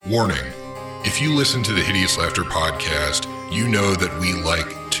Warning. If you listen to the Hideous Laughter podcast, you know that we like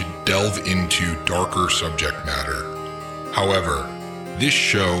to delve into darker subject matter. However, this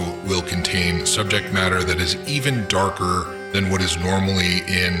show will contain subject matter that is even darker than what is normally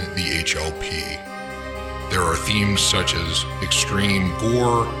in the HLP. There are themes such as extreme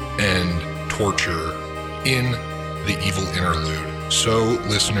gore and torture in the Evil Interlude. So,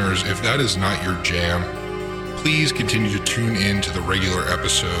 listeners, if that is not your jam, please continue to tune in to the regular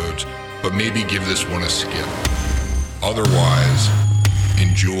episodes, but maybe give this one a skip. Otherwise,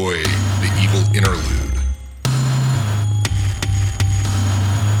 enjoy the Evil Interlude.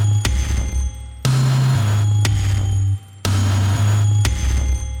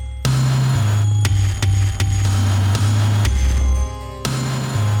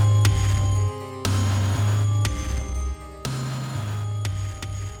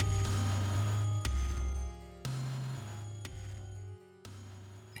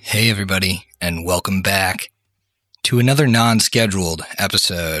 Hey everybody, and welcome back to another non-scheduled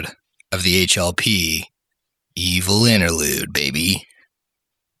episode of the HLP Evil Interlude, baby.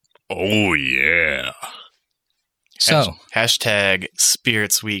 Oh yeah. So, Hashtag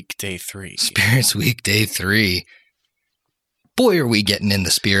Spirits Week Day 3. Spirits Week Day 3. Boy, are we getting in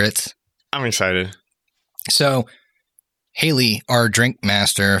the spirits. I'm excited. So, Haley, our drink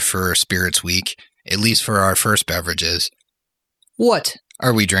master for Spirits Week, at least for our first beverages, what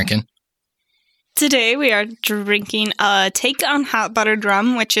are we drinking? Today we are drinking a Take on Hot Buttered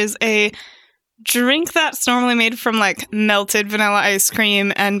Rum, which is a drink that's normally made from like melted vanilla ice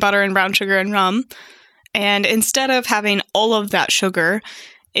cream and butter and brown sugar and rum. And instead of having all of that sugar,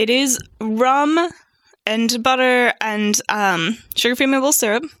 it is rum and butter and sugar-free maple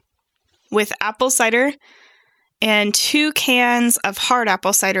syrup with apple cider and 2 cans of hard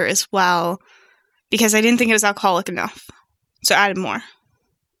apple cider as well, because I didn't think it was alcoholic enough. So I added more.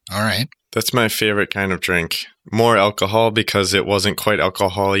 All right. That's my favorite kind of drink. More alcohol because it wasn't quite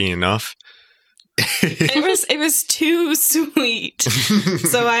alcohol-y enough. It was too sweet.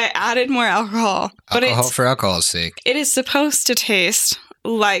 So I added more alcohol. But Alcohol for alcohol's sake. it is supposed to taste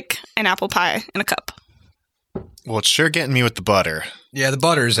like an apple pie in a cup. Well, it's sure getting me with the butter. Yeah, the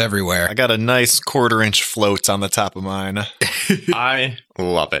butter's everywhere. I got a nice 1/4-inch float on the top of mine. I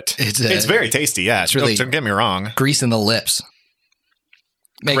love it. It's very tasty, yeah. It's really- Don't get me wrong. Greasing the lips.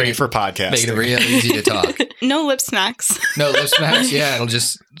 Great for podcasting. Making it real easy to talk. No lip smacks. No lip smacks? Yeah, it'll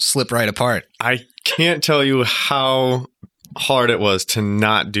just slip right apart. I can't tell you how hard it was to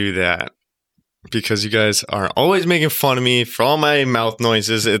not do that, because you guys are always making fun of me for all my mouth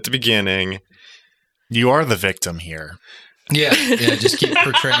noises at the beginning. You are the victim here. Yeah, just keep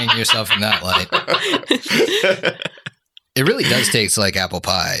portraying yourself in that light. It really does taste like apple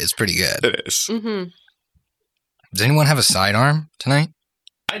pie. It's pretty good. It is. Mm-hmm. Does anyone have a sidearm tonight?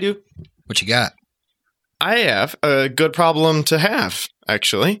 I do. What you got? I have a good problem to have,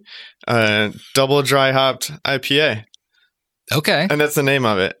 actually. Double dry hopped IPA. Okay. And that's the name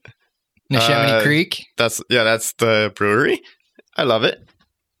of it. Neshaminy Creek? That's the brewery. I love it.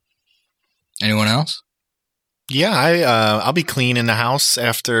 Anyone else? Yeah, I'll be cleaning the house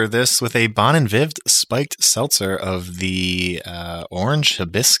after this with a Bon and Viv spiked seltzer of the orange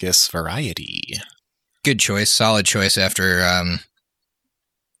hibiscus variety. Good choice. Solid choice after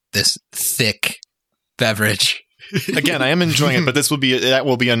this thick beverage. Again, I am enjoying it, but that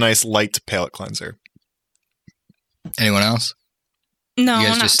will be a nice light palate cleanser. Anyone else? No, You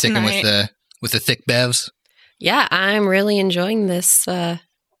guys not just sticking tonight. with the thick bevs? Yeah, I'm really enjoying this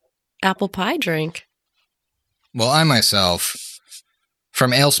apple pie drink. Well, I myself,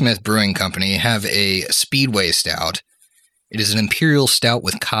 from Alesmith Brewing Company, have a Speedway Stout. It is an Imperial Stout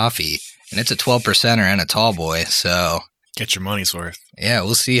with coffee, and it's a 12%er and a tall boy, so Get your money's worth. yeah,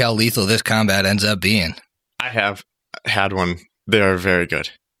 we'll see how lethal this combat ends up being. I have had one. They are very good.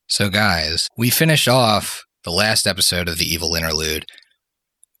 So guys, we finished off the last episode of the Evil Interlude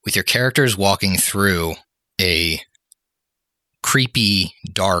with your characters walking through a creepy,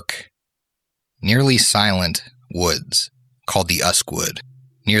 dark, nearly silent woods called the Uskwood,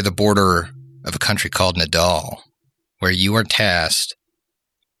 near the border of a country called Nadal, where you are tasked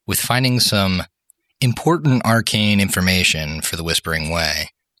with finding some important arcane information for the Whispering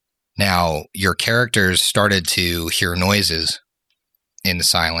Way. Now, your characters started to hear noises in the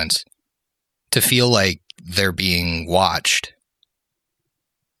silence, to feel like they're being watched.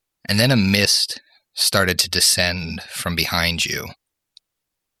 And then a mist started to descend from behind you.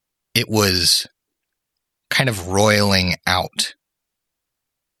 It was kind of roiling out,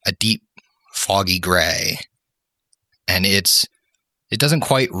 a deep, foggy gray, and it doesn't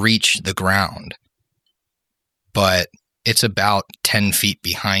quite reach the ground, but It's about 10 feet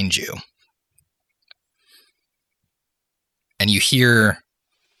behind you. And you hear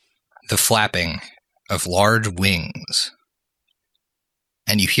the flapping of large wings.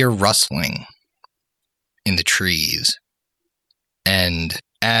 And you hear rustling in the trees. And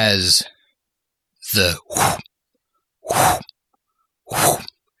as the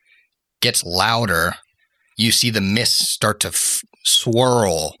gets louder, you see the mist start to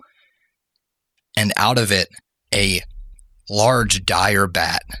swirl, and out of it, a large dire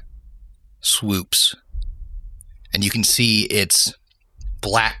bat swoops. And you can see its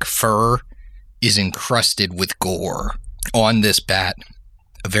black fur is encrusted with gore. On this bat,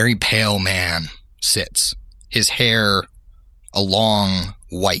 a very pale man sits, his hair a long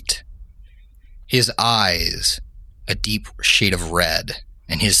white, his eyes a deep shade of red,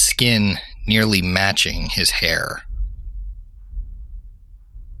 and his skin nearly matching his hair.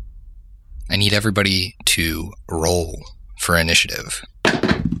 I need everybody to roll for initiative.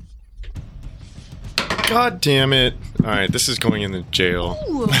 God damn it. All right, this is going in the jail.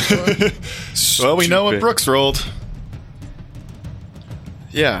 Well, we know what Brooks rolled.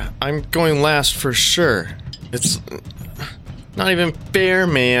 Yeah, I'm going last for sure. It's not even fair,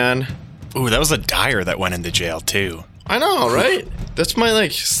 man. Ooh, that was a dire that went into jail, too. I know, right? That's my,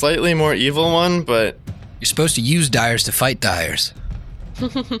 like, slightly more evil one, but... You're supposed to use dyers to fight dyers.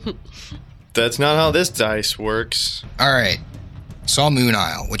 That's not how this dice works. All right. Saw Moon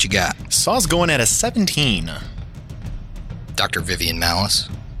Isle. What you got? Saw's going at a 17. Dr. Vivian Malice.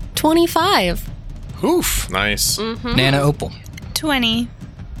 25. Oof. Nice. Nana Opal. 20.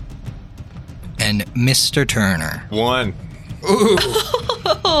 And Mr. Turner. 1. Ooh.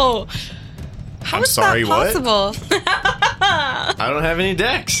 Oh, how I'm is sorry, that what? possible? I don't have any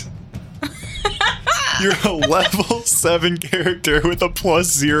decks. You're a level 7 character with a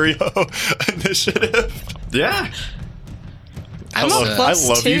 +0 initiative. Yeah. I'm That's, a uh, plus I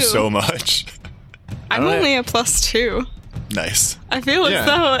love 2. you so much. I'm Alright. only a +2. Nice. I feel as Yeah.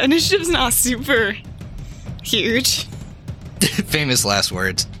 though initiative's not super huge. Famous last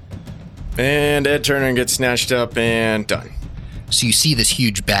words. And Ed Turner gets snatched up and done. So you see this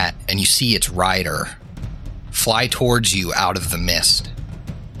huge bat, and you see its rider fly towards you out of the mist.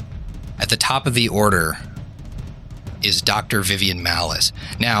 At the top of the order is Dr. Vivian Malice.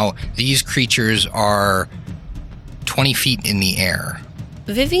 Now, these creatures are 20 feet in the air.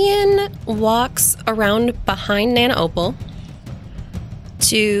 Vivian walks around behind Nana Opal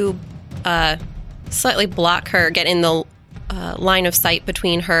to slightly block her, get in the line of sight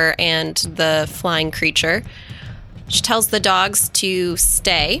between her and the flying creature. She tells the dogs to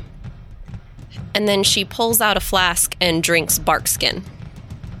stay, and then she pulls out a flask and drinks bark skin.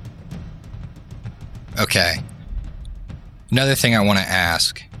 Okay. Another thing I want to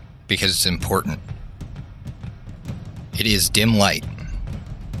ask, because it's important. It is dim light.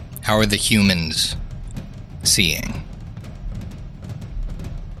 How are the humans seeing?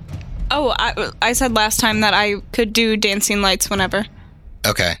 Oh, I said last time that I could do dancing lights whenever.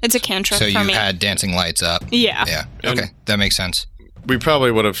 Okay. It's a cantrip So for you me. had dancing lights up? Yeah. Yeah. And- Okay. That makes sense. We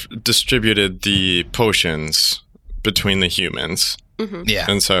probably would have distributed the potions between the humans. Yeah.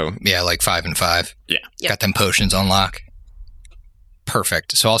 And so, Yeah, like 5 and 5. yeah. Yep. Got them potions on lock.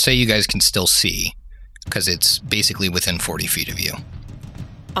 Perfect. So I'll say you guys can still see, because it's basically within 40 feet of you.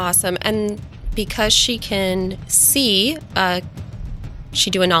 Awesome. And because she can see,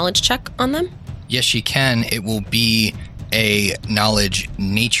 she do a knowledge check on them? Yes, she can. It will be a knowledge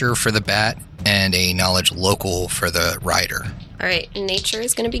nature for the bat and a knowledge local for the rider. All right, nature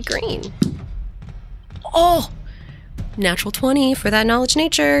is going to be green. Oh! Natural 20 for that knowledge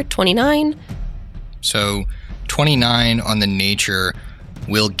nature, 29. So 29 on the nature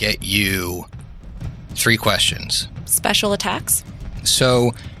will get you 3 questions. Special attacks.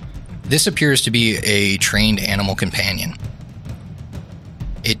 So this appears to be a trained animal companion.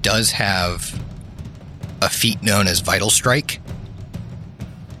 It does have a feat known as Vital Strike,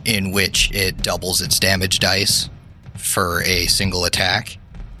 in which it doubles its damage dice for a single attack.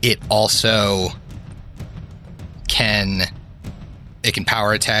 It also can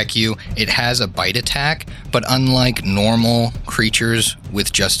power attack you. It has a bite attack, but unlike normal creatures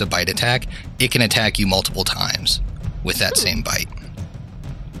with just a bite attack, it can attack you multiple times with that same bite.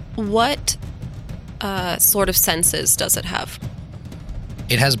 What sort of senses does it have?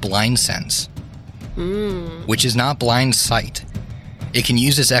 It has blind sense, which is not blind sight. It can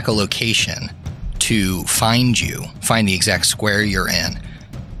use its echolocation to find you, find the exact square you're in,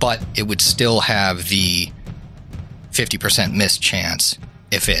 but it would still have the 50% miss chance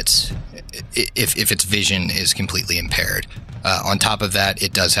if its vision is completely impaired. On top of that,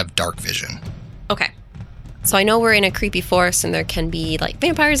 it does have dark vision. Okay. So I know we're in a creepy forest and there can be like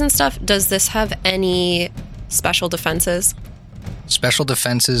vampires and stuff. Does this have any special defenses? Special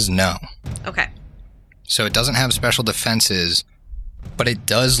defenses, no. Okay. So it doesn't have special defenses, but it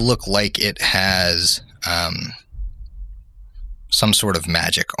does look like it has some sort of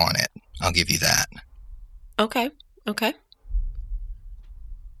magic on it. I'll give you that. Okay.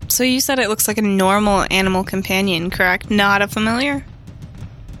 So you said it looks like a normal animal companion, correct? Not a familiar?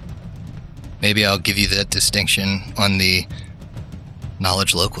 Maybe I'll give you that distinction on the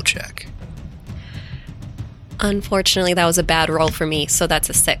knowledge local check. Unfortunately, that was a bad roll for me, so that's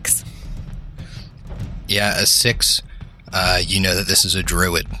a 6. Yeah, a 6. You know that this is a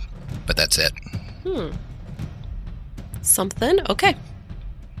druid, but that's it. Something? Okay.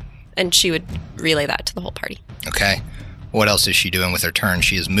 And she would relay that to the whole party. Okay. What else is she doing with her turn?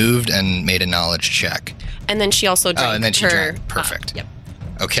 She has moved and made a knowledge check. And then she also drank and then she her... drank. Perfect. Yep.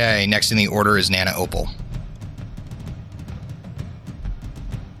 Okay, next in the order is Nana Opal.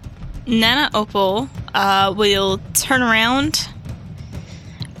 Nana Opal will turn around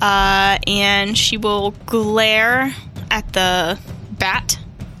and she will glare at the bat.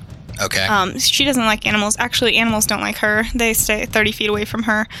 Okay. She doesn't like animals. Actually, animals don't like her. They stay 30 feet away from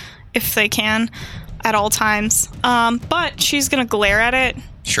her if they can at all times. But she's going to glare at it.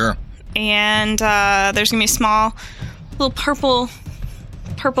 Sure. And there's going to be small little purple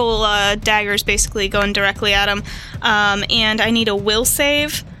daggers basically going directly at him. And I need a will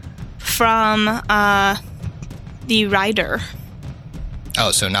save from the rider.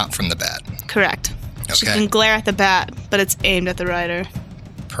 Oh, so not from the bat. Correct. Okay. She can glare at the bat, but it's aimed at the rider.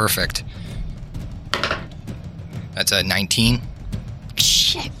 Perfect. That's a 19.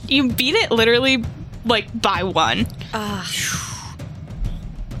 Shit. You beat it literally, like, by 1.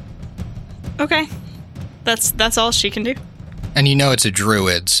 Okay. That's all she can do. And you know it's a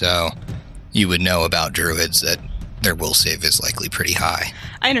druid, so you would know about druids that their will save is likely pretty high.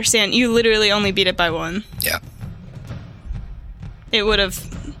 I understand. You literally only beat it by 1. Yeah. It would have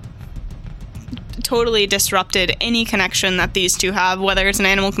totally disrupted any connection that these two have, whether it's an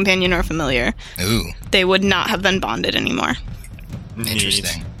animal companion or familiar. Ooh. They would not have been bonded anymore.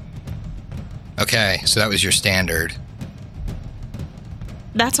 Interesting. Okay, so that was your standard.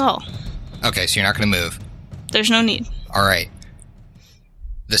 That's all. Okay, so you're not going to move. There's no need. All right.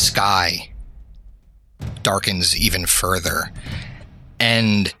 The sky darkens even further,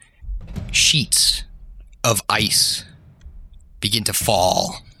 and sheets of ice begin to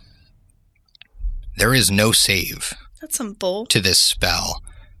fall. There is no save That's some bull. to this spell,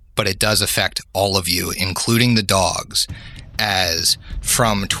 but it does affect all of you, including the dogs, as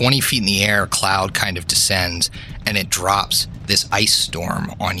from 20 feet in the air, cloud kind of descends, and it drops this ice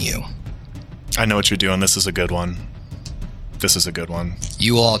storm on you. I know what you're doing. This is a good one.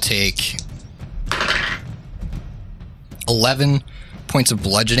 You all take 11 points of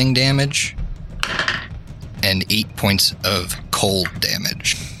bludgeoning damage and 8 points of cold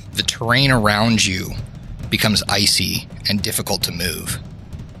damage. The terrain around you becomes icy and difficult to move.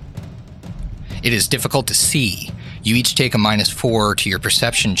 It is difficult to see. You each take a -4 to your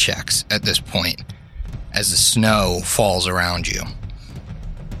perception checks at this point as the snow falls around you.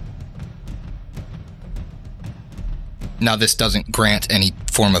 Now, this doesn't grant any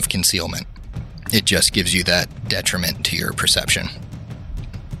form of concealment. It just gives you that detriment to your perception.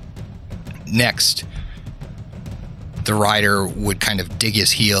 Next, the rider would kind of dig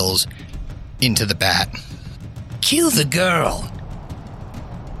his heels into the bat. Kill the girl.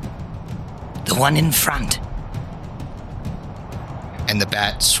 The one in front. And the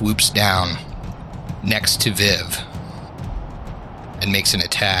bat swoops down next to Viv and makes an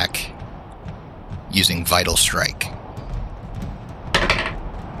attack using Vital Strike.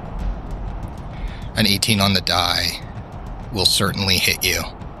 An 18 on the die will certainly hit you.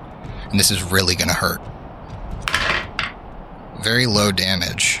 And this is really going to hurt. Very low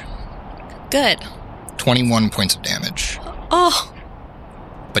damage. Good. 21 points of damage. Oh.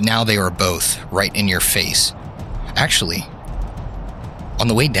 But now they are both right in your face. Actually, on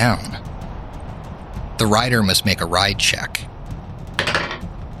the way down, the rider must make a ride check.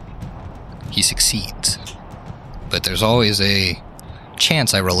 He succeeds. But there's always a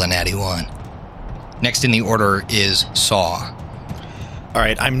chance I roll a natty 1. Next in the order is Saw. All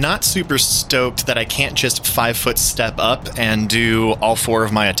right, I'm not super stoked that I can't just 5-foot step up and do all 4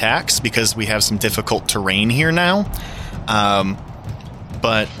 of my attacks because we have some difficult terrain here now.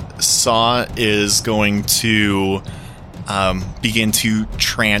 But Saw is going to begin to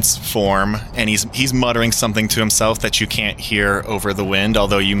transform, and he's muttering something to himself that you can't hear over the wind,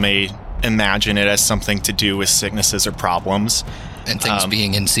 although you may imagine it as something to do with sicknesses or problems. And things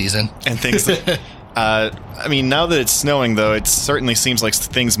being in season. And things I mean, now that it's snowing, though, it certainly seems like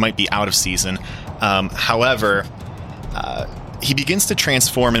things might be out of season. However, he begins to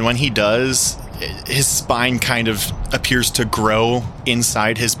transform, and when he does, his spine kind of appears to grow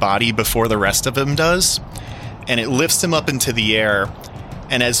inside his body before the rest of him does, and it lifts him up into the air.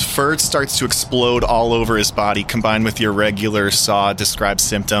 And as fur starts to explode all over his body, combined with your regular Saw-described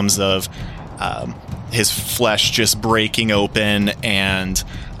symptoms of his flesh just breaking open and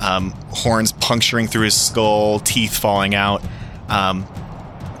horns puncturing through his skull, teeth falling out,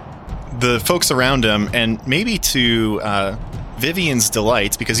 the folks around him, and maybe to Vivian's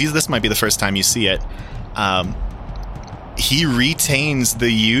delight, because this might be the first time you see it, he retains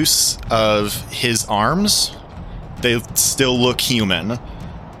the use of his arms. They still look human.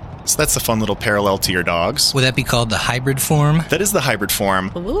 So that's a fun little parallel to your dogs. Would that be called the hybrid form? That is the hybrid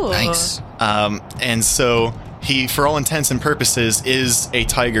form. Ooh. Nice. And so he, for all intents and purposes, is a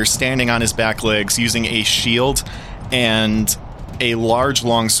tiger standing on his back legs using a shield and a large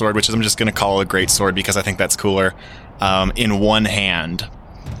longsword, which I'm just going to call a great sword because I think that's cooler, in one hand.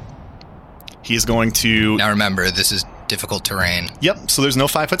 He's going to... Now remember, this is difficult terrain. Yep, so there's no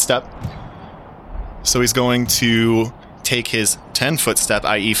 5-foot step. So he's going to take his 10-foot step,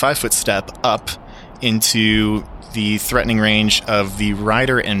 i.e. 5-foot step, up into the threatening range of the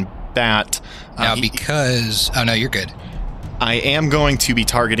rider and bat. Now, Oh, no, you're good. I am going to be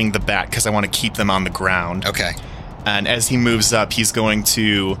targeting the bat because I want to keep them on the ground. Okay. And as he moves up, he's going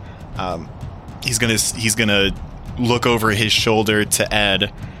to look over his shoulder to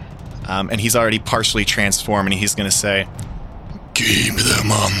Ed, and he's already partially transformed, and he's going to say, "Keep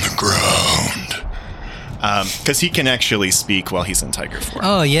them on the ground." Because he can actually speak while he's in tiger form.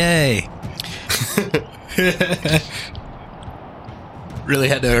 Oh, yay. Really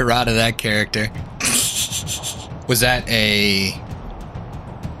had to errata that character. Was that is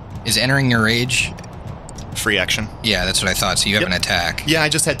entering your rage? Free action. Yeah, that's what I thought. So you have an attack. Yeah, I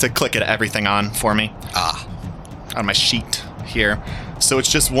just had to click everything on for me. On my sheet here. So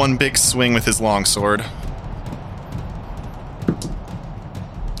it's just one big swing with his longsword.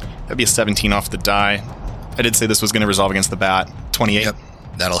 That'd be a 17 off the die. I did say this was going to resolve against the bat. 28. Yep,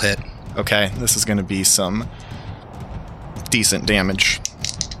 that'll hit. Okay, this is going to be some decent damage.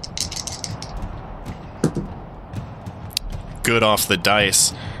 Good off the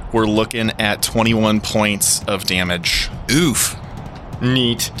dice. We're looking at 21 points of damage. Oof.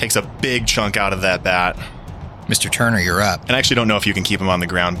 Neat. Takes a big chunk out of that bat. Mr. Turner, you're up. And I actually don't know if you can keep him on the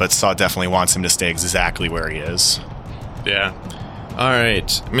ground, but Saw definitely wants him to stay exactly where he is. Yeah. All right.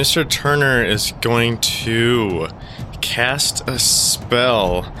 Mr. Turner is going to cast a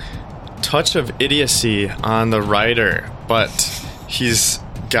spell, Touch of Idiocy, on the rider, but he's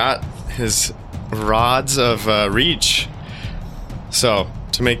got his rods of reach. So,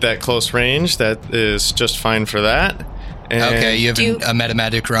 to make that close range, that is just fine for that. And Okay, you have a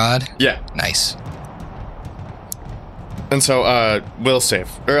metamagic rod? Yeah. Nice. And so, will save.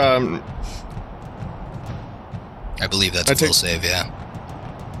 I believe that's a will save, yeah.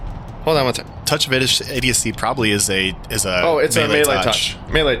 Hold on one second. Touch of Idiocy probably is a it's a melee touch.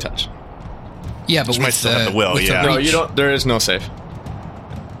 Melee touch. Yeah, but Which might still have the will, yeah. No, you don't. There is no save.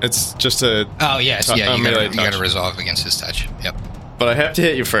 It's just a. Oh yes, yeah. You melee got to touch. resolve against his touch. Yep. But I have to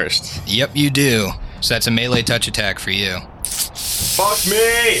hit you first. Yep, you do. So that's a melee touch attack for you. Fuck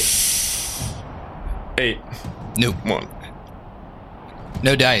me. 8. Nope. 1.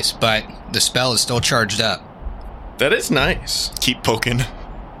 No dice, but the spell is still charged up. That is nice. Keep poking.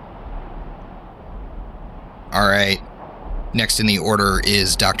 All right. Next in the order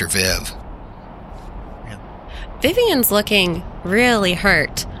is Dr. Viv. Vivian's looking really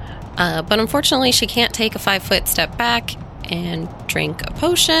hurt, but unfortunately she can't take a 5-foot step back and drink a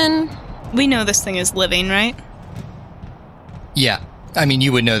potion. We know this thing is living, right? Yeah. I mean,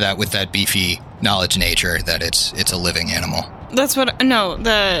 you would know that with that beefy knowledge nature that it's a living animal. That's what... No,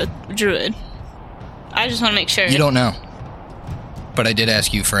 the druid. I just want to make sure. You don't know. But I did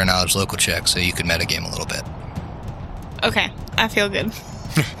ask you for a knowledge local check, so you could metagame a little bit. Okay, I feel good.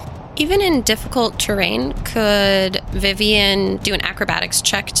 Even in difficult terrain, could Vivian do an acrobatics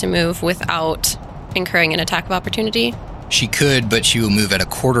check to move without incurring an attack of opportunity? She could, but she will move at a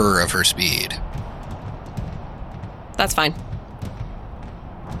quarter of her speed. That's fine.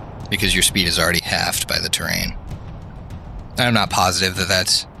 Because your speed is already halved by the terrain. I'm not positive that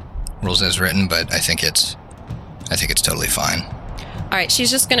that's rules as written, but I think it's totally fine. All right,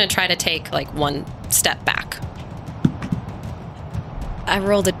 she's just going to try to take like one step back. I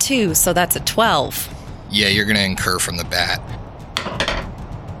rolled a 2, so that's a 12. Yeah, you're going to incur from the bat.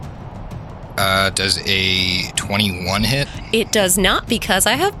 Does a 21 hit? It does not because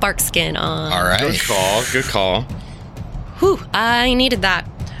I have bark skin on. All right. Good call. Whew, I needed that.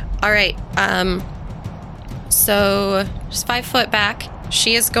 All right. So just 5 foot back.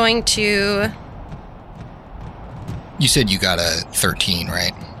 She is going to. You said you got a 13,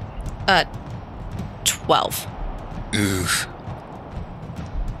 right? 12. Oof.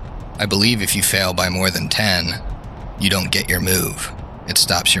 I believe if you fail by more than 10, you don't get your move. It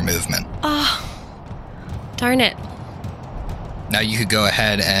stops your movement. Oh, darn it. Now you could go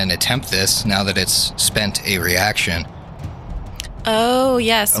ahead and attempt this now that it's spent a reaction. Oh,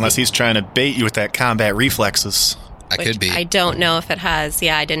 yes. Unless he's trying to bait you with that combat reflexes. I could be. I don't know if it has.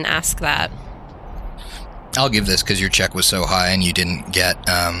 Yeah, I didn't ask that. I'll give this because your check was so high and you didn't get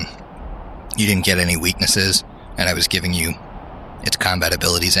any weaknesses, and I was giving you its combat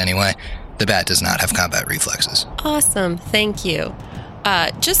abilities anyway. The bat does not have combat reflexes. Awesome. Thank you.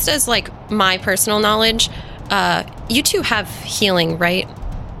 Just as, my personal knowledge, you two have healing, right?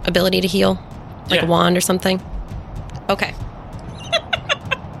 Ability to heal? Like a wand or something? Okay.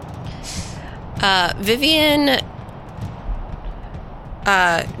 Vivian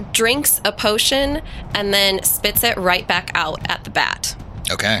drinks a potion and then spits it right back out at the bat.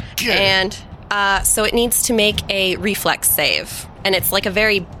 Okay. And so it needs to make a reflex save. And it's like a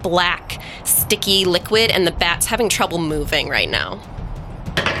very black, sticky liquid, and the bat's having trouble moving right now.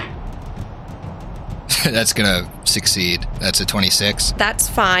 That's going to succeed. That's a 26. That's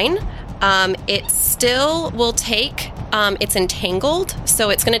fine. It still will take, it's entangled, so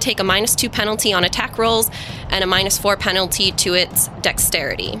it's going to take a -2 penalty on attack rolls and a -4 penalty to its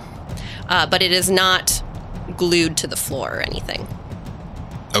dexterity. But it is not glued to the floor or anything.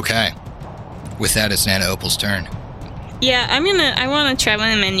 Okay. With that, it's Nana Opal's turn. Yeah, I want to try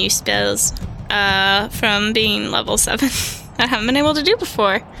one of my new spells from being level 7. I haven't been able to do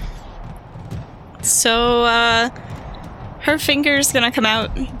before. So, her finger's gonna come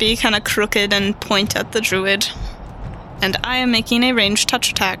out, be kind of crooked, and point at the druid. And I am making a ranged touch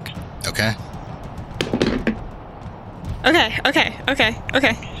attack. Okay.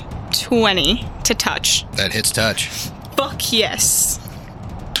 Okay. 20 to touch. That hits touch. Fuck yes.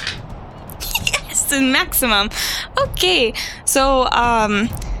 Yes, the maximum. Okay, so,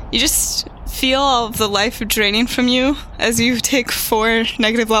 you just feel all of the life draining from you as you take 4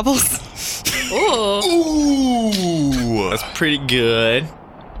 negative levels. Ooh. That's pretty good.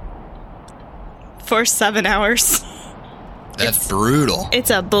 For 7 hours. That's brutal. It's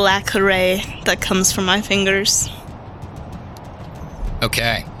a black ray that comes from my fingers.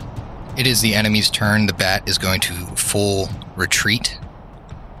 Okay. It is the enemy's turn. The bat is going to full retreat.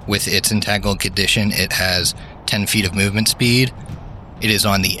 With its entangled condition, it has 10 feet of movement speed. It is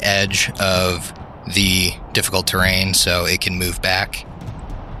on the edge of the difficult terrain, so it can move back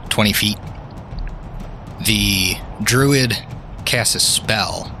 20 feet. The druid casts a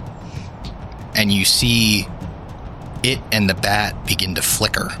spell, and you see it and the bat begin to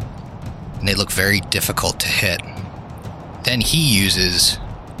flicker, and they look very difficult to hit. Then he uses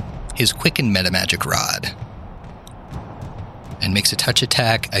his Quicken Metamagic Rod and makes a touch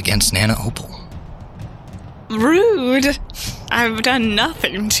attack against Nana Opal. Rude. I've done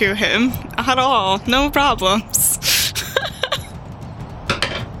nothing to him at all. No problems.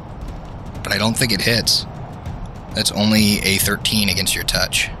 But I don't think it hits. That's only a 13 against your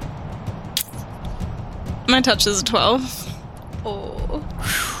touch. My touch is a 12. Oh.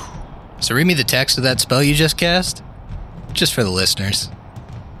 So read me the text of that spell you just cast. Just for the listeners.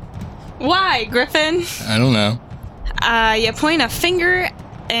 Why, Griffin? I don't know. You point a finger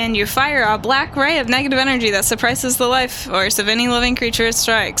and you fire a black ray of negative energy that suppresses the life force of any living creature it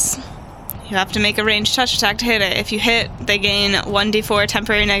strikes. You have to make a ranged touch attack to hit it. If you hit, they gain 1d4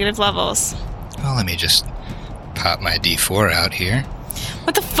 temporary negative levels. Well, let me just pop my d4 out here.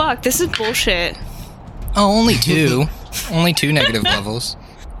 What the fuck? This is bullshit. Oh, only 2. Only 2 negative levels.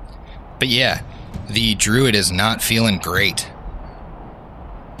 But yeah, the druid is not feeling great.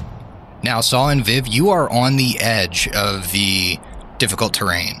 Now, Saul and Viv, you are on the edge of the difficult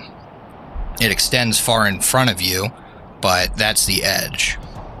terrain. It extends far in front of you, but that's the edge.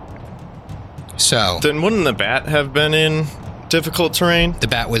 So, Then wouldn't the bat have been in difficult terrain? the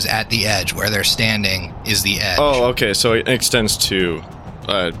bat was at the edge. Where they're standing is the edge. Oh, okay, so it extends to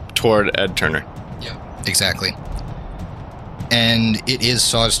toward Ed Turner. Yep, exactly. And it is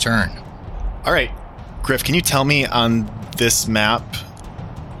Saw's turn. All right. Griff, can you tell me on this map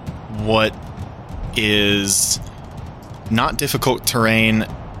what is not difficult terrain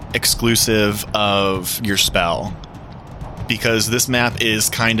exclusive of your spell? because this map is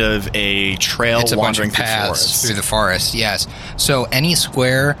kind of a trail It's a bunch wandering of paths through through the forest, yes. So any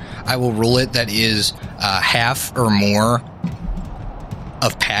square, I will rule it that is half or more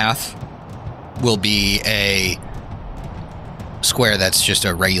of path will be a square that's just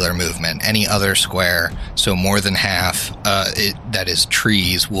a regular movement. Any other square, so more than half that is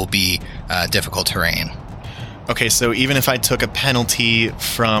trees, will be difficult terrain. Okay, so even if I took a penalty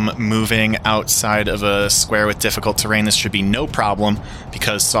from moving outside of a square with difficult terrain, this should be no problem,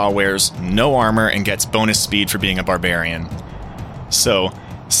 because Saw wears no armor and gets bonus speed for being a barbarian. So,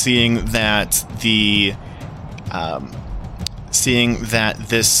 seeing that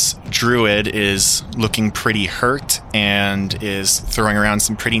this druid is looking pretty hurt and is throwing around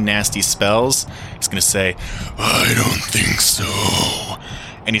some pretty nasty spells, he's going to say, "I don't think so."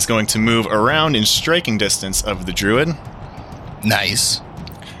 And he's going to move around in striking distance of the druid. Nice.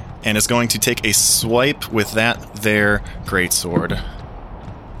 And is going to take a swipe with that there greatsword.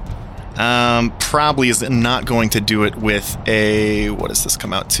 Probably is not going to do it with a... What does this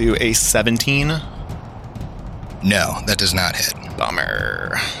come out to? A 17? No, that does not hit.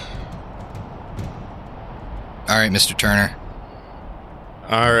 Bummer. All right, Mr. Turner.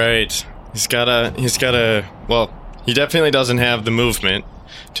 All right. He's got a, well, he definitely doesn't have the movement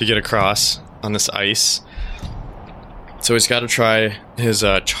to get across on this ice. So he's got to try his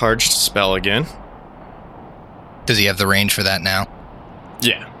charged spell again. Does he have the range for that now?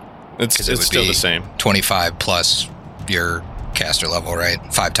 Yeah. It's still the same. 25 plus your caster level, right?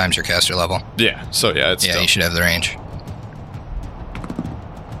 5 times your caster level. Yeah. So yeah, it's you should have the range.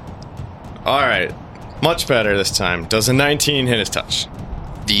 All right. Much better this time. Does a 19 hit his touch?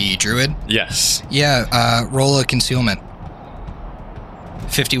 The druid? Yes. Yeah, roll a concealment.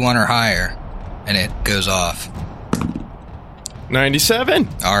 51 or higher, and it goes off. 97.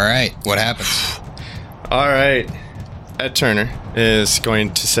 All right, what happens? All right. Ed Turner is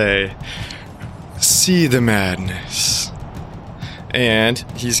going to say, "See the madness." And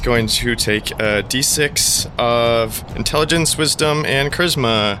he's going to take a d6 of intelligence, wisdom, and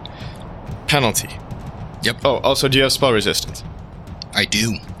charisma penalty. Yep. Oh, also, do you have spell resistance? I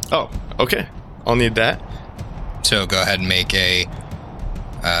do. Oh, okay. I'll need that. So go ahead and make a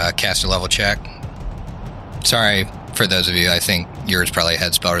caster level check. Sorry for those of you, I think yours probably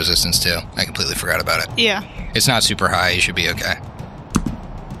had spell resistance too. I completely forgot about it. Yeah. It's not super high, you should be okay.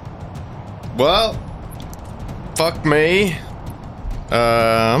 Well, fuck me.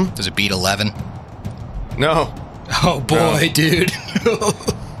 Does it beat 11? No. Oh boy, dude.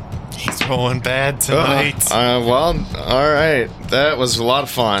 He's rolling bad tonight. Well, all right. That was a lot of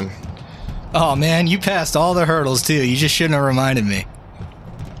fun. Oh man, you passed all the hurdles too. You just shouldn't have reminded me.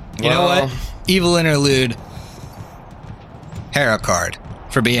 You know what? Evil Interlude. Hero card,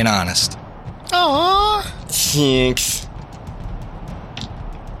 for being honest. Aww. Thanks.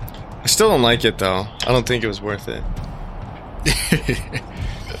 I still don't like it though. I don't think it was worth it.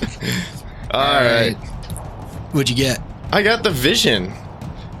 All right. What'd you get? I got the Vision,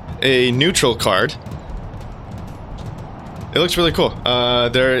 a neutral card. It looks really cool.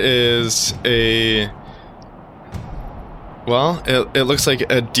 There is a... Well, it looks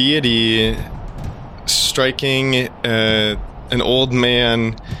like a deity striking an old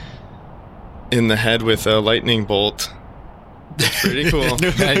man in the head with a lightning bolt. Pretty cool.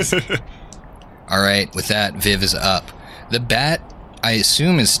 Nice. All right, with that, Viv is up. The bat, I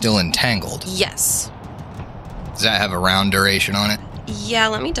assume, is still entangled. Yes. Does that have a round duration on it? Yeah,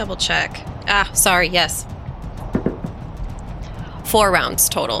 let me double check. Sorry, yes. 4 rounds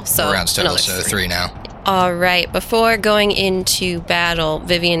total. So 4 rounds total, another so 3 now. All right. Before going into battle,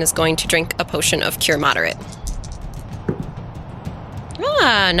 Vivian is going to drink a potion of Cure Moderate.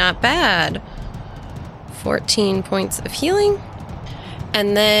 Not bad. 14 points of healing.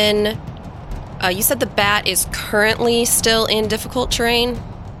 And then you said the bat is currently still in difficult terrain?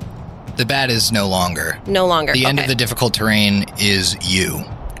 The bat is no longer. No longer. The end of the difficult terrain is you.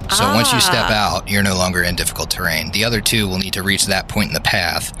 So once you step out, you're no longer in difficult terrain. The other 2 will need to reach that point in the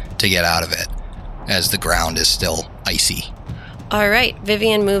path to get out of it, as the ground is still icy. All right.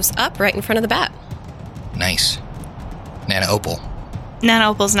 Vivian moves up right in front of the bat. Nice. Nana Opal. Nana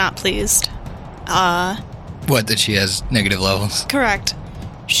Opal's not pleased. What, that she has negative levels? Correct.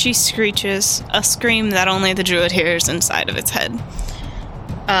 She screeches, a scream that only the druid hears inside of its head.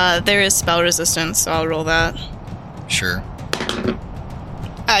 There is spell resistance, so I'll roll that. Sure.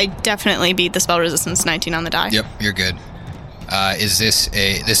 I definitely beat the spell resistance 19 on the die. Yep, you're good. This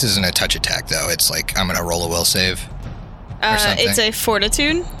isn't a touch attack, though. It's like, I'm going to roll a will save or something. It's a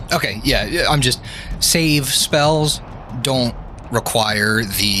fortitude. Okay, yeah, I'm just... Save spells don't require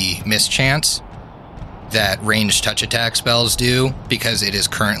the mischance. that ranged touch attack spells do because it is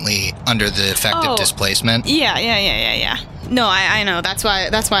currently under the effect of displacement. Yeah. No, I know. That's why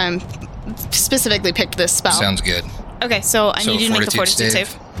I'm specifically picked this spell. Sounds good. Okay, so I need you to make the fortitude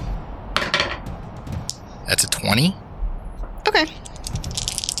save. That's a 20. Okay.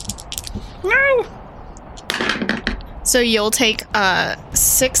 No! So you'll take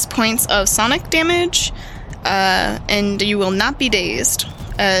 6 points of sonic damage, and you will not be dazed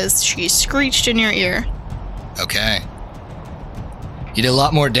as she screeched in your ear. Okay. You did a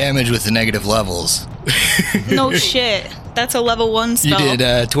lot more damage with the negative levels. No shit. That's a level 1 spell. You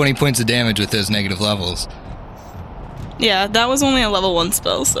did 20 points of damage with those negative levels. Yeah, that was only a level 1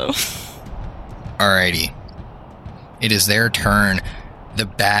 spell, so... Alrighty. It is their turn. The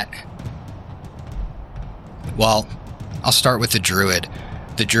bat... Well, I'll start with the druid.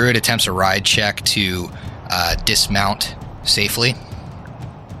 The druid attempts a ride check to dismount safely.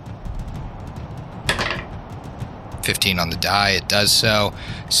 15 on the die, it does so.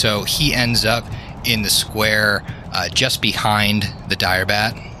 So he ends up in the square just behind the dire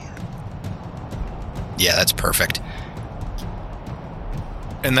bat. Yeah, that's perfect.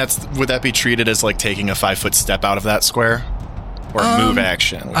 And would that be treated as like taking a 5-foot step out of that square? Or move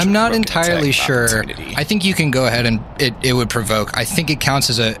action? I'm not entirely sure. I think you can go ahead and it would provoke. I think it counts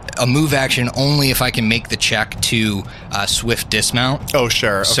as a move action only if I can make the check to swift dismount. Oh,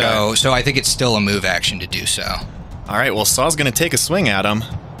 sure. Okay. So I think it's still a move action to do so. All right, well, Saw's going to take a swing at him.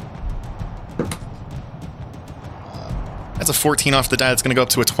 That's a 14 off the die. That's going to go up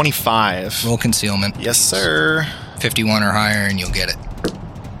to a 25. Roll concealment. Yes, sir. 51 or higher and you'll get it.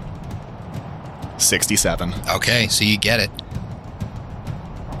 67. Okay, so you get it.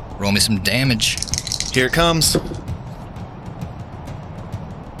 Roll me some damage. Here it comes.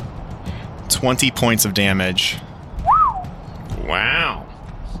 20 points of damage. Wow.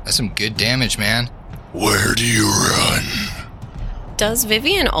 That's some good damage, man. Where do you run? Does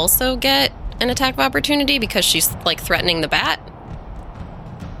Vivian also get an attack of opportunity because she's like threatening the bat?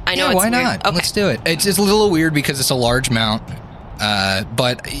 I know yeah, it's why weird. not? Okay. Let's do it. It's a little weird because it's a large mount.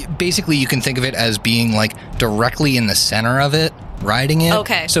 But basically you can think of it as being like directly in the center of it, riding it.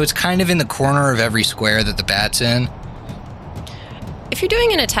 Okay. So it's kind of in the corner of every square that the bat's in. If you're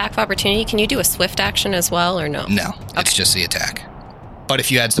doing an attack of opportunity, can you do a swift action as well or no? No, it's just the attack. But if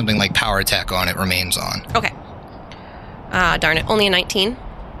you had something like power attack on, it remains on. Okay. Darn it. Only a 19.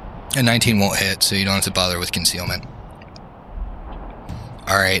 And 19 won't hit, so you don't have to bother with concealment.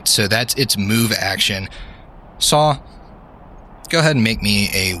 All right, so that's its move action. Saw, go ahead and make me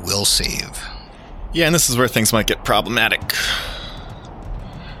a will save. Yeah, and this is where things might get problematic.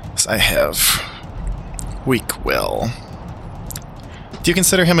 So I have weak will. Do you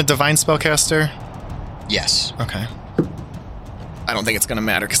consider him a divine spellcaster? Yes. Okay. I don't think it's going to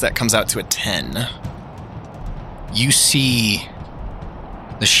matter because that comes out to a 10. You see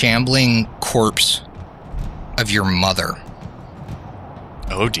the shambling corpse of your mother.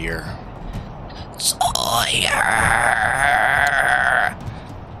 Oh, dear.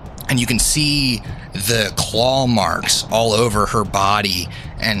 And you can see the claw marks all over her body,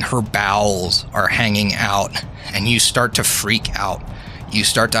 and her bowels are hanging out, and you start to freak out. You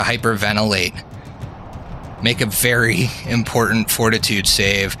start to hyperventilate. Make a very important fortitude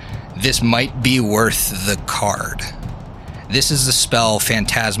save. This might be worth the card. This is the spell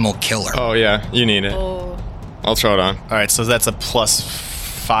Phantasmal Killer. Oh, yeah, you need it. Oh. I'll throw it on. All right, so that's a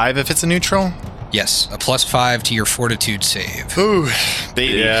 +5 if it's a neutral? Yes, a +5 to your fortitude save. Ooh,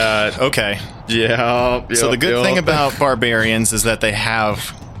 baby. Yeah. Okay. Yeah. So the good thing about barbarians is that they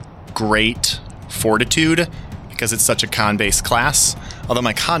have great fortitude because it's such a con-based class. Although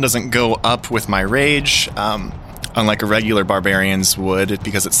my con doesn't go up with my rage, unlike a regular barbarians would,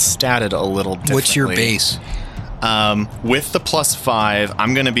 because it's statted a little differently. What's your base? With the +5,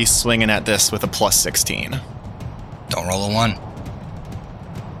 I'm going to be swinging at this with a +16. Don't roll a 1.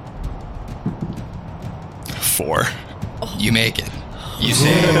 4. You make it. You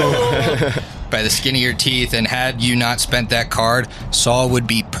save by the skin of your teeth, and had you not spent that card, Saul would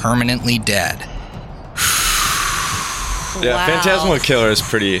be permanently dead. Yeah, Wow. Phantasmal Killer is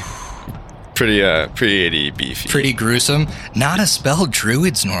pretty beefy. Pretty gruesome. Not a spell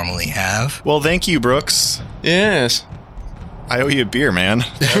druids normally have. Well, thank you, Brooks. Yes. I owe you a beer, man.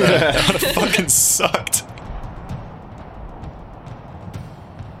 That would have fucking sucked.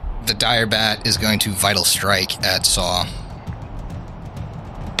 The dire bat is going to vital strike at Saw.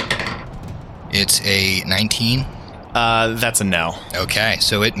 It's a 19. That's a no. Okay,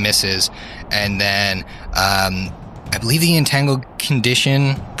 so it misses. And then I believe the entangled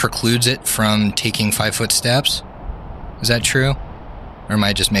condition precludes it from taking 5-foot steps. Is that true? Or am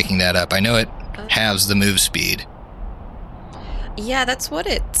I just making that up? I know it halves the move speed. Yeah, that's what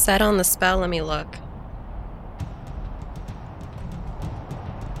it said on the spell. Let me look.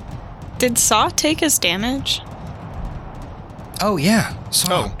 Did Saw take his damage? Oh, yeah.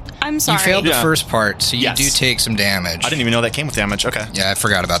 So, I'm sorry. you failed the Yeah. first part, so you Yes. do take some damage. I didn't even know that came with damage. Okay. Yeah, I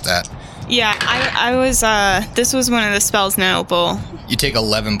forgot about that. Yeah, I was, this was one of the spells in Opal. You take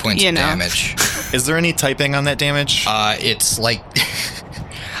 11 points You of know. damage. Is there any typing on that damage? It's like...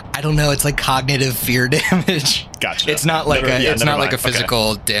 I don't know, it's like cognitive fear damage. Gotcha. It's not like Never- yeah, it's never not like a mind. Okay.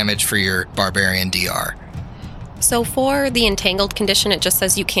 physical damage for your barbarian DR. So for the entangled condition, it just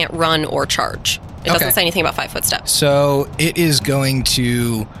says you can't run or charge. It doesn't Okay. say anything about 5-foot steps. So it is going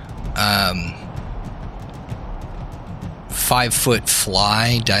to 5-foot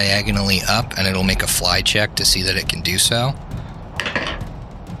fly diagonally up, and it'll make a fly check to see that it can do so.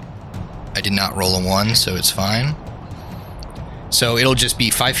 I did not roll a 1, so it's fine. So it'll just be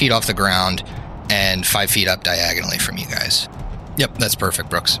 5 feet off the ground and 5 feet up diagonally from you guys. Yep, that's perfect,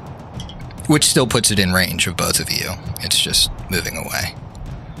 Brooks. Which still puts it in range of both of you. It's just moving away.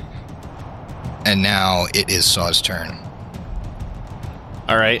 And now it is Saw's turn.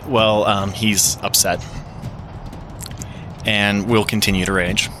 All right. Well, he's upset, and we'll continue to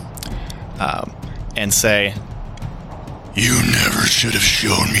rage, and say, "You never should have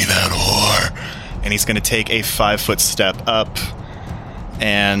shown me that whore." And he's going to take a 5-foot step up,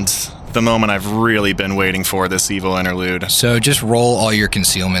 and the moment I've really been waiting for this evil interlude. So just roll all your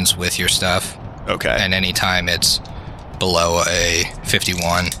concealments with your stuff, Okay. and anytime it's below a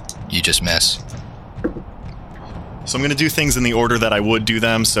 51, you just miss. So I'm going to do things in the order that I would do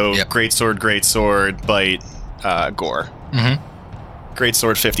them. So Yep. greatsword, bite, gore. Mm-hmm.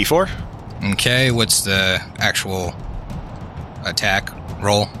 Greatsword 54. Okay, what's the actual attack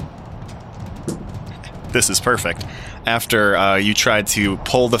roll? This is perfect. After you tried to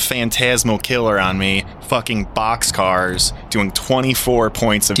pull the phantasmal killer on me, fucking boxcars, doing 24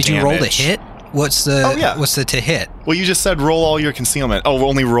 points of Did damage. you roll the hit? What's the Oh, yeah. What's the to hit? Well, you just said roll all your concealment. Oh,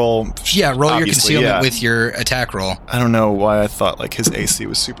 only roll. Yeah, roll your obviously, concealment yeah. with your attack roll. I don't know why I thought like his AC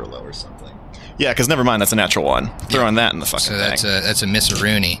was super low or something. Yeah, because never mind, that's a natural one. Throwing that in the fucking So that's thing. a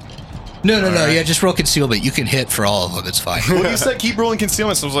miss-a-rooney. No. Yeah, just roll concealment. You can hit for all of them. It's fine. Well, you said keep rolling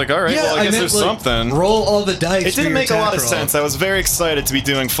concealment, so I was like, all right, well, I guess there's something. Roll all the dice. It didn't make a lot of sense. I was very excited to be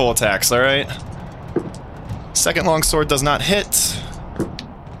doing full attacks, all right? Second longsword does not hit.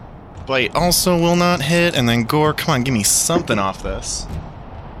 Bite also will not hit. And then gore, come on, give me something off this.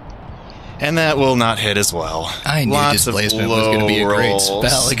 And that will not hit as well. I knew Lots of displacement was going to be a great low rolls.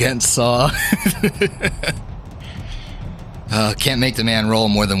 spell against Saw. Can't make the man roll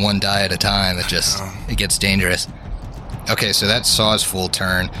more than one die at a time. It gets dangerous. Okay, so that's Saw's full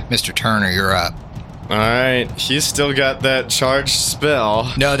turn. Mr. Turner, you're up. All right, he's still got that charged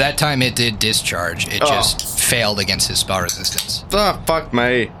spell. No, that time it did discharge. It just failed against his spell resistance. Ah, fuck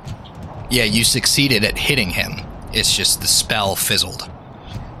me. Yeah, you succeeded at hitting him. It's just the spell fizzled.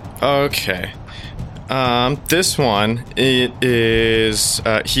 Okay. This one, it is,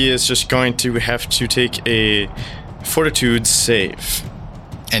 he is just going to have to take a fortitude save.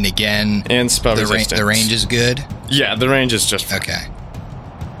 And again, And spell resistance. the range is good? Yeah, the range is just fine. Okay.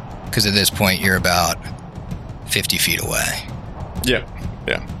 Because at this point, you're about 50 feet away. Yeah.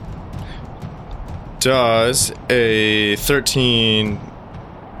 Does a 13...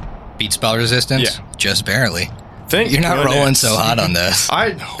 Beat spell resistance? Yeah. Just barely. Thank You're not goodness. rolling so hot on this. I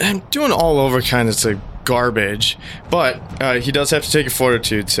am doing all over kind of to garbage, but he does have to take a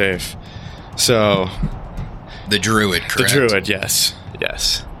fortitude save. So... The druid, correct? The druid, yes.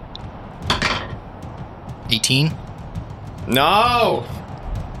 18? No!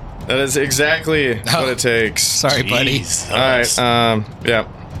 That is exactly what it takes. Sorry, buddy. Jeez. All right, yeah.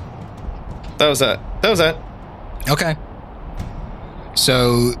 That was that. Okay.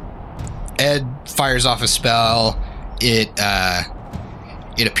 So, Ed fires off a spell. It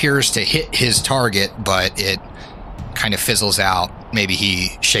appears to hit his target, but it kind of fizzles out. Maybe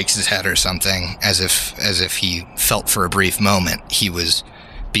he shakes his head or something, as if he felt for a brief moment he was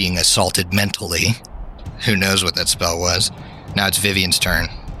being assaulted mentally. Who knows what that spell was? Now it's Vivian's turn.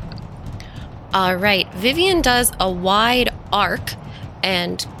 All right. Vivian does a wide arc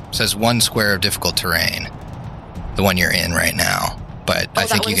and... Says 1 square of difficult terrain, the one you're in right now. But I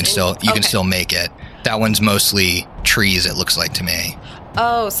think you can still make it. That one's mostly trees. It looks like to me.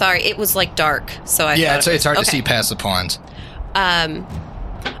 Oh, sorry. It was like dark. So I Yeah, thought it's hard to okay. see past the pawns. All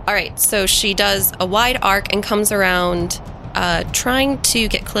right. So she does a wide arc and comes around trying to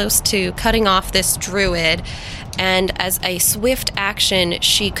get close to cutting off this druid. And as a swift action,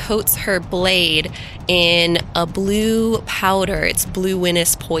 she coats her blade in a blue powder. It's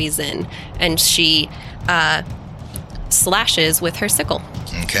bluinous poison. And she slashes with her sickle.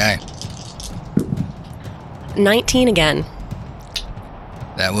 Okay. 19 again.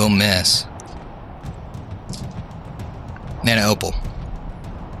 That will miss. Nana Opal.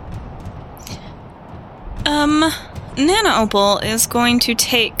 Nana Opal is going to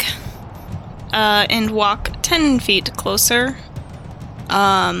take and walk 10 feet closer.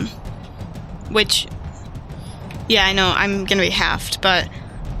 Which, yeah, I know I'm going to be halved, but...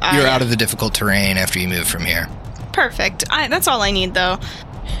 You're out of the difficult terrain after you move from here. Perfect. That's all I need, though.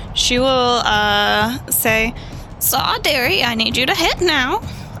 She will say, Saw Derry, I need you to hit now.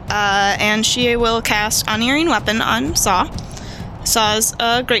 And she will cast Unerring Weapon on Saw. Saw's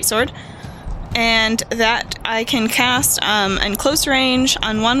a greatsword. And that I can cast in close range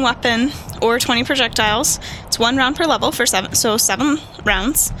on one weapon or 20 projectiles. It's 1 round per level for 7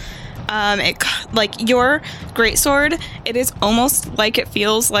 rounds. Like your greatsword, it is almost like it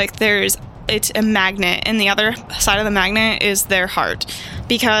feels like it's a magnet, and the other side of the magnet is their heart,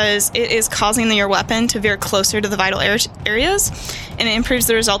 because it is causing your weapon to veer closer to the vital areas, and it improves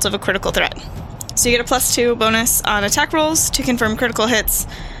the result of a critical threat. So you get a +2 bonus on attack rolls to confirm critical hits,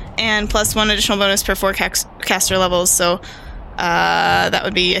 and +1 additional bonus per 4 caster levels. So that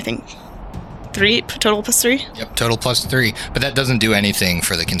would be, I think, 3 total +3. Yep, total +3. But that doesn't do anything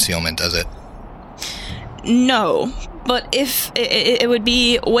for the concealment, does it? No, but if it would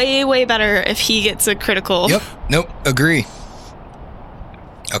be way, way better if he gets a critical. Yep. Nope. Agree.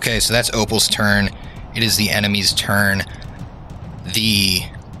 Okay, so that's Opal's turn. It is the enemy's turn. The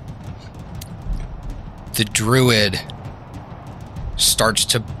druid starts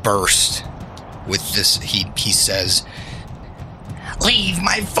to burst with this. He says, Leave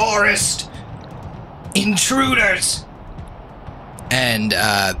my forest! Intruders! And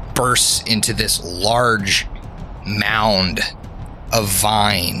bursts into this large mound of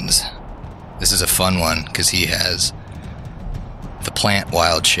vines. This is a fun one because he has the plant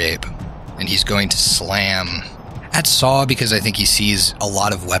wild shape, and he's going to slam at Saw because I think he sees a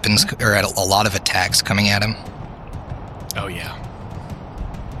lot of weapons or a lot of attacks coming at him. Oh yeah.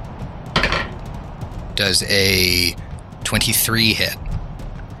 Does a 23 hit?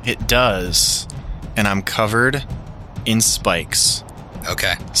 It does, and I'm covered in spikes.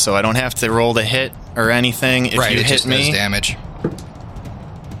 Okay. So I don't have to roll to hit or anything. If right, you it hit just me, does damage.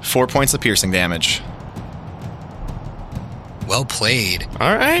 4 points of piercing damage. Well played.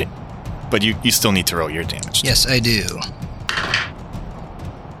 All right. But you still need to roll your damage. Yes, I do.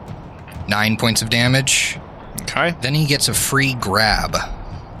 9 points of damage. Okay. Then he gets a free grab.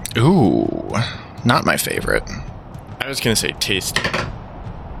 Ooh, not my favorite. I was going to say tasty.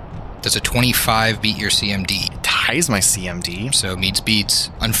 Does a 25 beat your CMD? Ties my CMD. So meets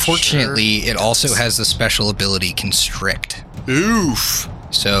beats. Unfortunately, it also has the special ability Constrict. Oof.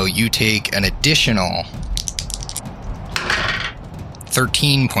 So you take an additional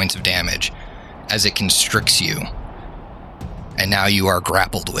 13 points of damage as it constricts you. And now you are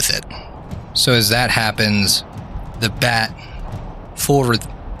grappled with it. So as that happens, the bat forward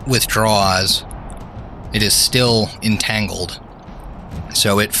withdraws. It is still entangled.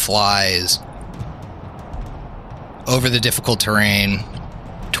 So it flies over the difficult terrain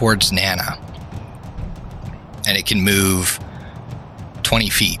towards Nana. And it can move 20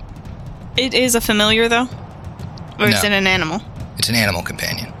 feet. It is a familiar, though? Or is No. it an animal? It's an animal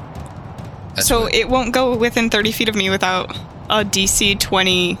companion. That's So what- it won't go within 30 feet of me without a DC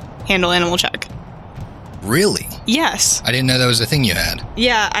 20 handle animal check. Really? Yes. I didn't know that was a thing you had.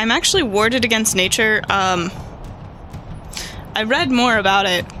 Yeah, I'm actually warded against nature. I read more about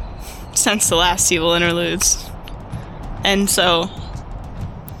it since the last Evil Interludes. And so...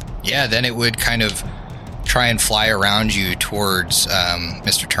 Yeah, then it would kind of try and fly around you towards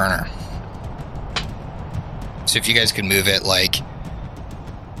Mr. Turner. So if you guys could move it like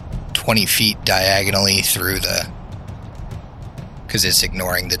 20 feet diagonally through the... Because it's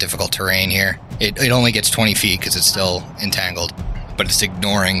ignoring the difficult terrain here. It only gets 20 feet because it's still entangled. But it's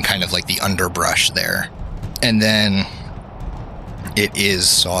ignoring kind of like the underbrush there. And then it is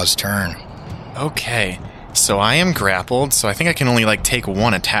Saw's turn. Okay. So I am grappled, so I think I can only take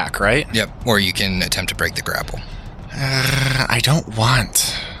one attack, right? Yep, or you can attempt to break the grapple. I don't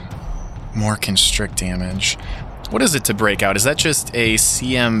want more constrict damage. What is it to break out? Is that just a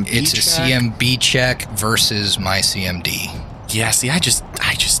CMB It's check? a CMB check versus my CMD. Yeah, see, I just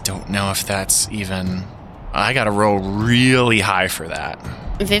don't know if that's even... I gotta roll really high for that.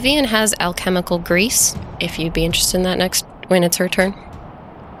 Vivian has alchemical grease, if you'd be interested in that next when it's her turn?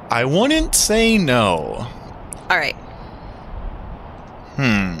 I wouldn't say no. All right.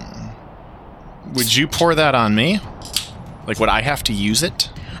 Would you pour that on me? Like, would I have to use it?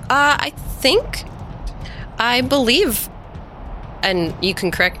 I believe, and you can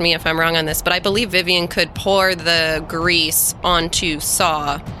correct me if I'm wrong on this, but I believe Vivian could pour the grease onto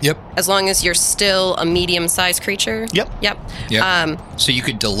Saw. Yep. As long as you're still a medium-sized creature. Yep. So you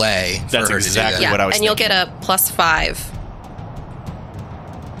could delay. That's for her exactly to do that. what I was and you'll thinking. get a +5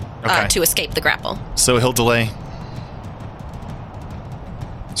 Okay. to escape the grapple. So he'll delay.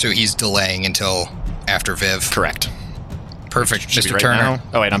 So he's delaying until after Viv. Correct. Perfect, Should be Mr. right Turner. now.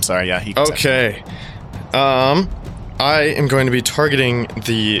 Oh, wait, I'm sorry. Yeah, he can say. Okay. I am going to be targeting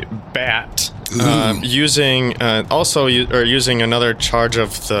the bat, using using another charge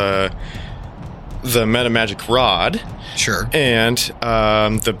of the meta magic rod, Sure. and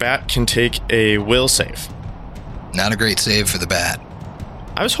the bat can take a will save. Not a great save for the bat.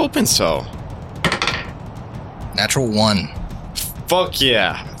 I was hoping so. Natural 1. Fuck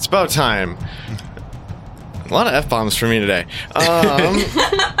yeah! It's about time. A lot of F-bombs for me today.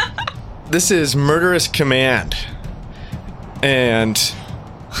 This is Murderous Command. And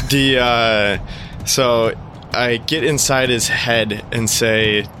so I get inside his head and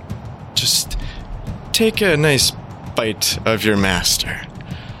say, just take a nice bite of your master.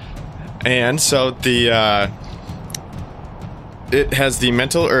 And so it has the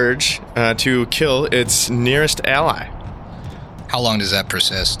mental urge to kill its nearest ally. How long does that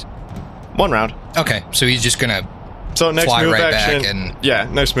persist? 1 round. Okay, so he's just gonna So next fly move right action. back and... Yeah,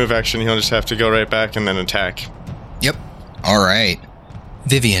 next move action, he'll just have to go right back and then attack. Yep. All right.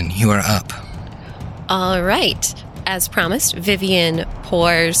 Vivian, you are up. All right. As promised, Vivian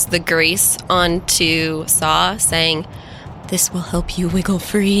pours the grease onto Saw, saying, "This will help you wiggle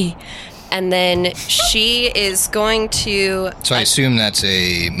free." And then she is going to... So I assume that's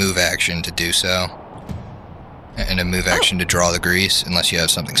a move action to do so. And a move action to draw the grease, unless you have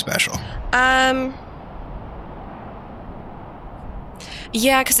something special.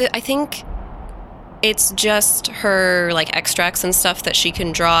 Yeah, because I think it's just her, like, extracts and stuff that she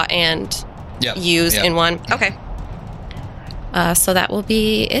can draw and use in one. Okay. So that will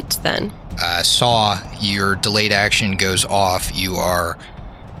be it then. Saw, your delayed action goes off. You are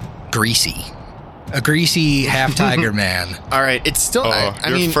greasy. A greasy half-tiger man. All right, it's still...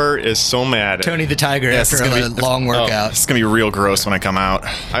 Your fur is so mad. Tony the Tiger after a long workout. It's going to be real gross when I come out.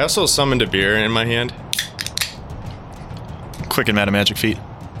 I also summoned a beer in my hand. Quick and meta magic feat.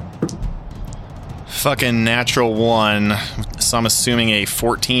 Fucking natural 1. So I'm assuming a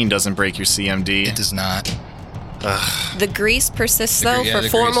 14 doesn't break your CMD. It does not. The grease persists, though, Yeah, for the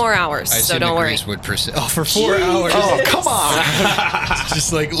 4 grease- more hours, I so assume don't the worry. grease would persist. Oh, for 4 hours. Oh, come on.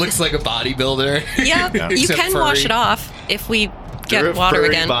 Just like looks like a bodybuilder. Yep, you Except can wash furry. it off if we You're get a water furry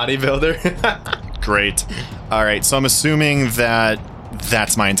again. bodybuilder. Great. All right, so I'm assuming that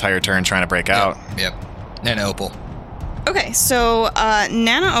that's my entire turn trying to break out. Yep. Nana Opal. Okay, so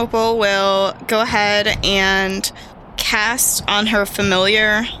Nana Opal will go ahead and cast on her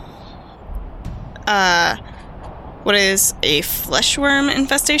familiar what is a fleshworm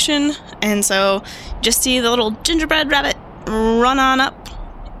infestation. And so just see the little gingerbread rabbit run on up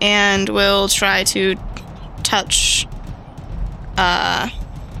and we'll try to touch The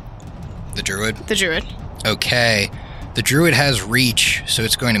druid. the druid. Okay. The druid has reach, so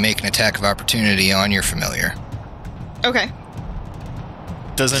it's going to make an attack of opportunity on your familiar. Okay.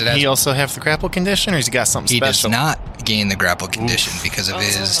 Doesn't he also have the grapple condition, or has he got something He special? does not gain the grapple condition because of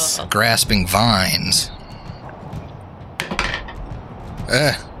his grasping vines.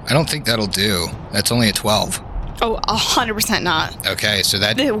 I don't think that'll do. That's only a 12. Oh, 100% not. Okay, so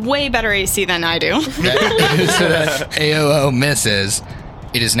that, They have way better AC than I do. so that AOO misses.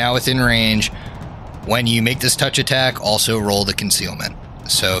 It is now within range. When you make this touch attack, also roll the concealment.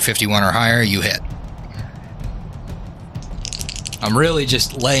 So 51 or higher, you hit. I'm really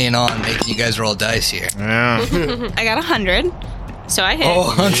just laying on, making you guys roll dice here. Yeah. I got 100, so I hit. Oh,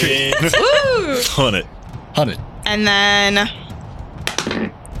 100. Woo! 100. 100. And then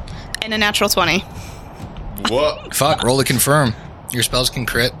in a natural 20. What? Fuck, roll to confirm. Your spells can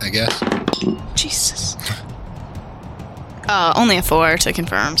crit, I guess. Jesus. Only a 4 to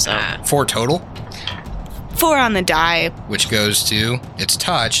confirm, so 4 total, 4 on the die. which goes to its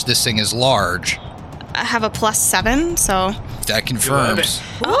touch. This thing is large. I have a +7, so That confirms.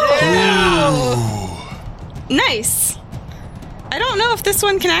 nice. I don't know if this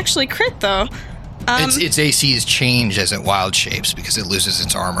one can actually crit though. Its AC is changed as it wild shapes because it loses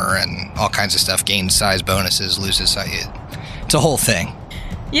its armor and all kinds of stuff. Gains size bonuses, loses size. It's a whole thing.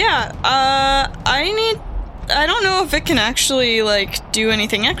 Yeah. I need I don't know if it can actually, do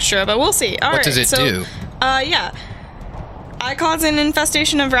anything extra, but we'll see. What does it do? Yeah. I cause an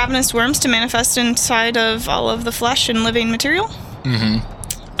infestation of ravenous worms to manifest inside of all of the flesh and living material.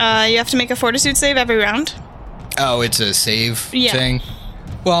 Mm-hmm. You have to make a fortitude save every round. Oh, it's a save thing?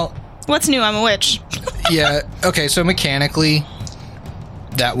 Well... What's new? I'm a witch. Yeah, okay, so mechanically,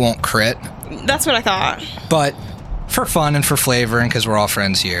 that won't crit. That's what I thought. But for fun and for flavor, and because we're all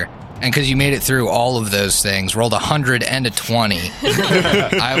friends here, and because you made it through all of those things, rolled 100 and a 20,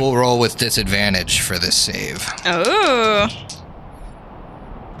 I will roll with disadvantage for this save. Oh.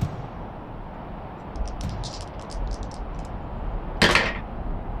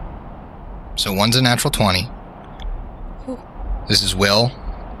 So one's a natural 20. This is will.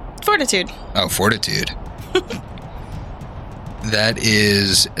 Fortitude. Oh, fortitude. That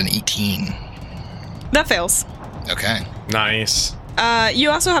is an 18. That fails. Okay. Nice.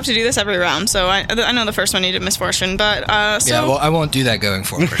 You also have to do this every round, so I know the first one you did misfortune, but so... Yeah, well, I won't do that going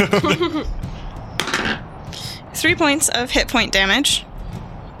forward. 3 points of hit point damage,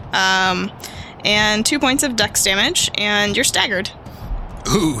 and 2 points of dex damage, and you're staggered.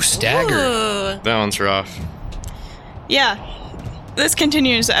 Ooh, staggered. Ooh. That one's rough. Yeah. This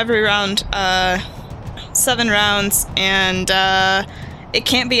continues every round, 7 rounds, and it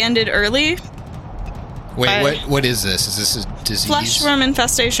can't be ended early. Wait, what is this? Is this a disease? Fleshworm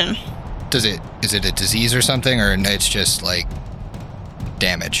infestation. Is it a disease or something, or it's just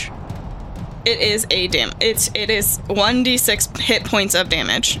damage? It is it is 1d6 hit points of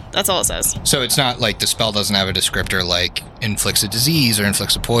damage. That's all it says. So it's not like the spell doesn't have a descriptor like inflicts a disease or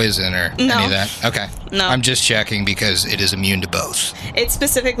inflicts a poison or any of that? Okay. No. I'm just checking because it is immune to both. It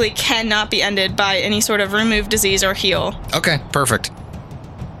specifically cannot be ended by any sort of remove disease or heal. Okay, perfect.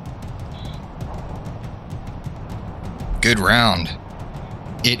 Good round.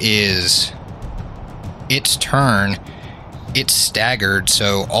 It is its turn. It's staggered,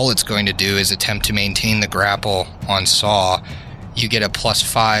 so all it's going to do is attempt to maintain the grapple on Saw. You get a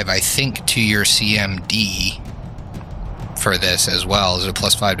 +5, I think, to your CMD for this as well. Is it a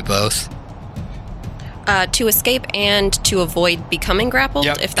 +5 to both? To escape and to avoid becoming grappled,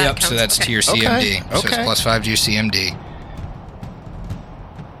 if that counts. So that's okay. to your CMD. Okay. So it's +5 to your CMD.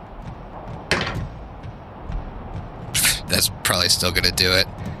 That's probably still going to do it.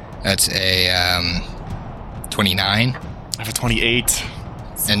 That's a 29. I have a 28.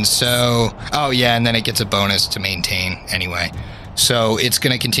 And so, and then it gets a bonus to maintain anyway. So it's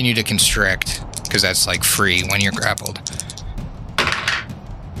going to continue to constrict, because that's free when you're grappled.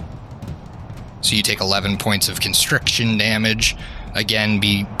 So you take 11 points of constriction damage. Again,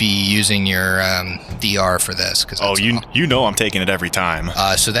 be using your DR for this. You know I'm taking it every time.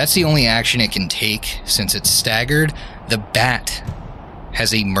 So that's the only action it can take since it's staggered. The bat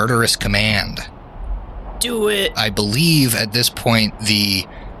has a murderous command. Do it. I believe at this point the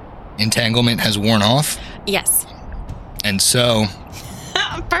entanglement has worn off. Yes. And so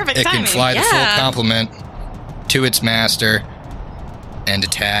Perfect it timing. can fly the full Yeah. complement to its master and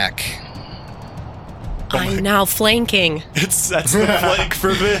attack. I'm now flanking. That's the flank for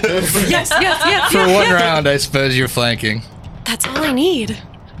Viv. Yes. For one round, I suppose you're flanking. That's all I need.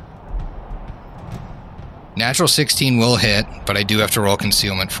 Natural 16 will hit, but I do have to roll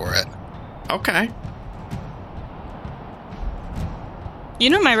concealment for it. Okay. You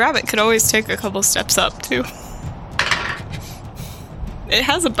know, my rabbit could always take a couple steps up, too. It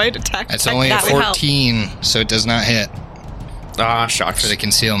has a bite attack. It's only a that would help. 14, so it does not hit Ah, shucks. for the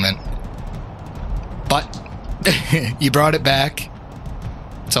concealment. But you brought it back.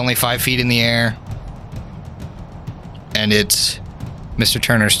 It's only 5 feet in the air. And it's Mr.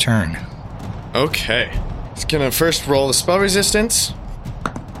 Turner's turn. Okay. It's gonna first roll the spell resistance.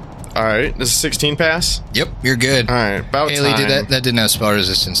 Alright, does a 16 pass? Yep, you're good. Alright, about Haley, time. that didn't have spell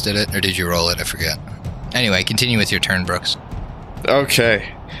resistance, did it? Or did you roll it? I forget. Anyway, continue with your turn, Brooks.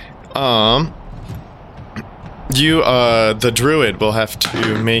 Okay. You, the druid will have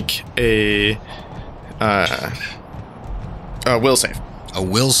to make a will save. A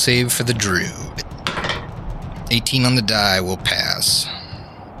will save for the druid. 18 on the die will pass.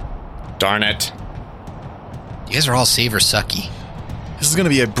 Darn it. You guys are all save or sucky. This is going to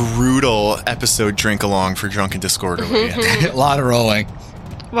be a brutal episode drink along for Drunken Disorderly. A lot of rolling.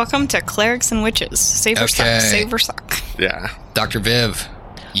 Welcome to Clerics and Witches. Save or suck. Okay. Save or suck. Yeah. Dr. Viv,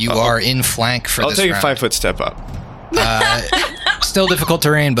 you are in flank for I'll this take round. a 5-foot step up. Still difficult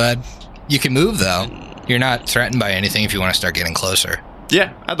terrain, bud. You can move, though. You're not threatened by anything if you want to start getting closer.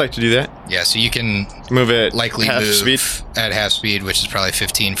 Yeah, I'd like to do that. Yeah, so you can Move it likely half move speed. at half speed, which is probably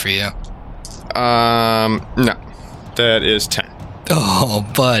 15 for you. No. That is 10. Oh,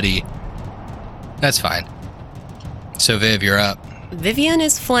 buddy. That's fine. So, Viv, you're up. Vivian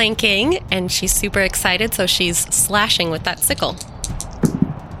is flanking, and she's super excited, so she's slashing with that sickle.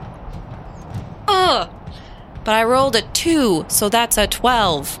 Oh! But I rolled a 2, so that's a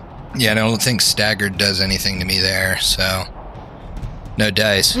 12. Yeah, I don't think staggered does anything to me there, so... No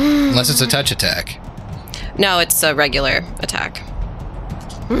dice. Unless it's a touch attack. No, it's a regular attack.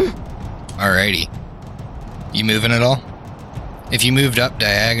 Alrighty. You moving at all? If you moved up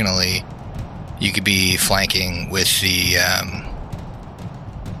diagonally, you could be flanking with the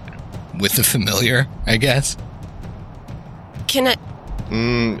familiar, I guess. Can I...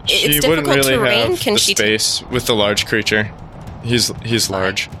 She It's wouldn't difficult really terrain. have Can the she space with the large creature. He's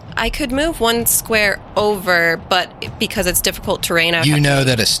large. I could move one square over, but because it's difficult terrain, I would You have know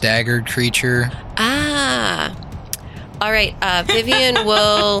that a staggered creature... Ah. All right. Vivian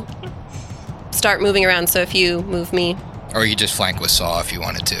will start moving around. So if you move me. Or you just flank with Saw if you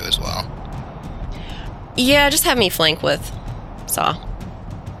wanted to as well. Yeah, just have me flank with Saw.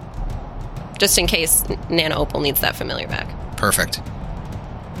 Just in case Nana Opal needs that familiar back. Perfect.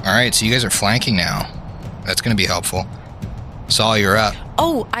 Alright, so you guys are flanking now. That's going to be helpful. Saw, you're up.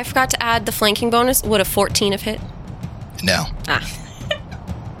 Oh, I forgot to add the flanking bonus. Would a 14 have hit? No. Ah.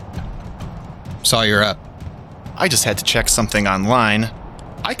 Saw, you're up. I just had to check something online.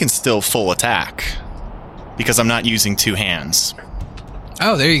 I can still full attack because I'm not using 2 hands.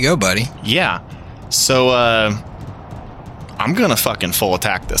 Oh, there you go, buddy. Yeah. So, I'm gonna fucking full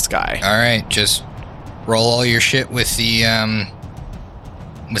attack this guy. Alright, just roll all your shit with the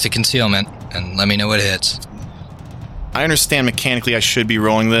concealment and let me know what hits. I understand mechanically I should be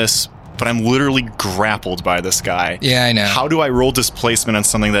rolling this, but I'm literally grappled by this guy. Yeah, I know. How do I roll displacement on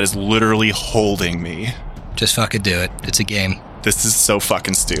something that is literally holding me? Just fucking do it. It's a game. This is so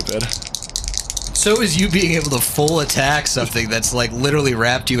fucking stupid. So is you being able to full attack something that's like literally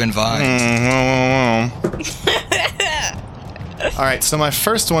wrapped you in vines. Alright, so my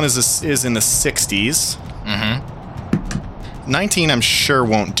first one is in the 60s. Mm-hmm. 19 I'm sure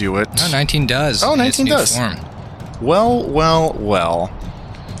won't do it. No, 19 does. Oh, in its 19 new does. Form. Well.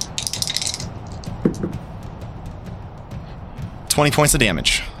 20 points of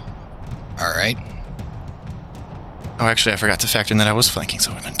damage. All right. Oh, actually, I forgot to factor in that I was flanking,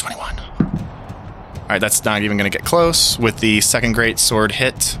 so it would have been 21. All right, that's not even going to get close. With the second great sword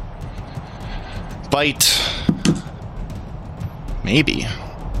hit. Bite. Maybe.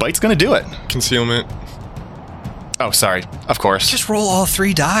 Bite's going to do it. Concealment. Oh, sorry. Of course. Just roll all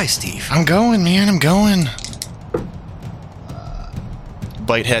 3 die, Steve. I'm going, man. I'm going.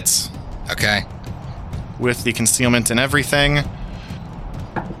 Bite hits. Okay. With the concealment and everything.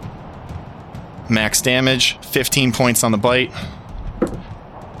 Max damage, 15 points on the bite.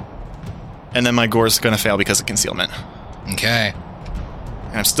 And then my gore's going to fail because of concealment. Okay.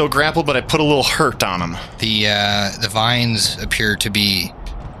 And I'm still grappled, but I put a little hurt on him. The vines appear to be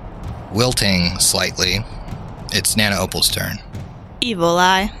wilting slightly. It's Nana Opal's turn. Evil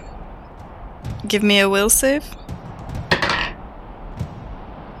Eye. Give me a will save.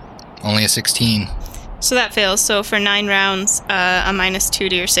 Only a 16. So that fails. So for 9 rounds, a -2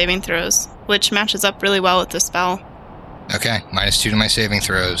 to your saving throws, which matches up really well with the spell. Okay, -2 to my saving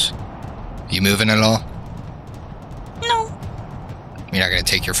throws. You moving at all? No. You're not going to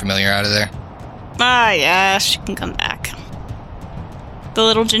take your familiar out of there? Ah, yeah, she can come back. The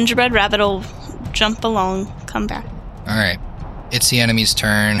little gingerbread rabbit will jump along, come back. Alright. It's the enemy's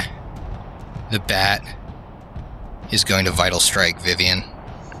turn. The bat is going to Vital Strike Vivian.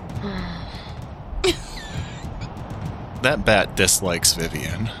 That bat dislikes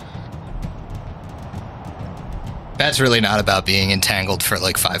Vivian. Bat's really not about being entangled for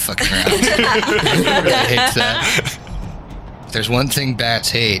like 5 fucking rounds. Really hates that. If there's one thing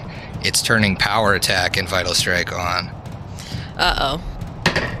bats hate, it's turning power attack and Vital Strike on. Uh-oh.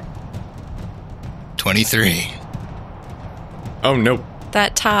 23. Oh, no.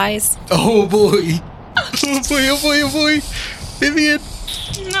 That ties. Oh boy. Oh boy, oh boy, oh boy. Vivian.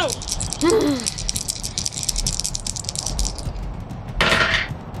 No.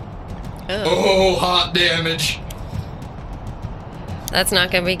 Oh, hot damage. That's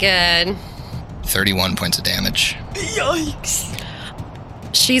not going to be good. 31 points of damage. Yikes.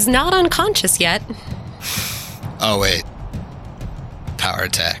 She's not unconscious yet. Oh, wait. Power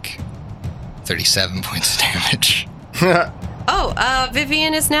attack. 37 points of damage. Oh,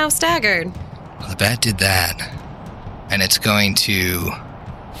 Vivian is now staggered. Well, the bat did that. And it's going to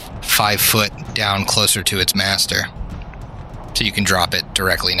 5 foot down closer to its master. So you can drop it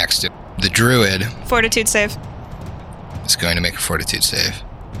directly next to the druid. Fortitude save. It's going to make a fortitude save.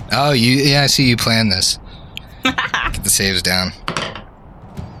 Oh, I see you planned this. Get the saves down.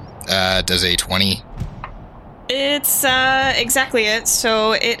 Does a 20? It's exactly it.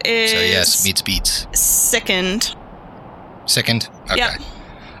 So it is. So yes, meets beats. Sickened. Sickened? Okay. Yep.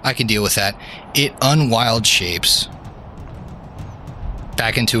 I can deal with that. It unwild shapes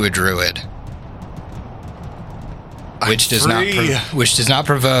back into a druid. Which does not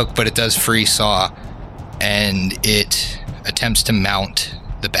provoke, but it does free saw, and it attempts to mount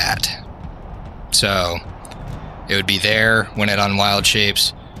the bat. So it would be there when it unwild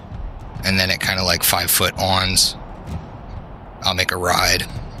shapes, and then it kind of like 5 foot ons. I'll make a ride.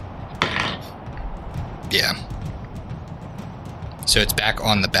 Yeah. So it's back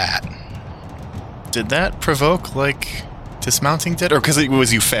on the bat. Did that provoke, like, dismounting did? Or because it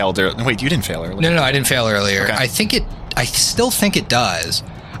was you failed? Wait, you didn't fail earlier. No, I didn't fail earlier. Okay. I still think it does.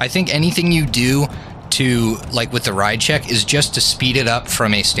 I think anything you do to, like with the ride check, is just to speed it up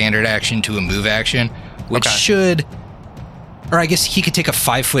from a standard action to a move action, which should... Or I guess he could take a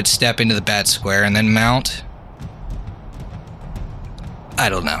 5 foot step into the bat square and then mount. I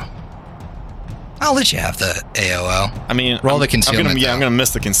don't know. I'll let you have the AOO. I mean, roll the concealment. I'm going to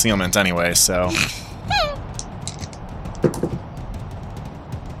miss the concealment anyway, so.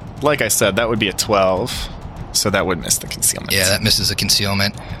 Like I said, that would be a 12, so that would miss the concealment. Yeah, that misses the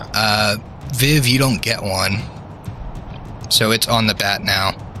concealment. Viv, you don't get one. So it's on the bat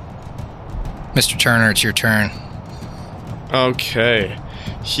now. Mr. Turner, it's your turn. Okay.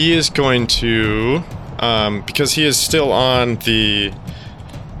 He is going to, because he is still on the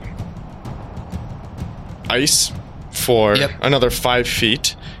ice for another 5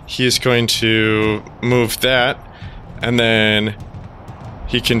 feet, he is going to move that, and then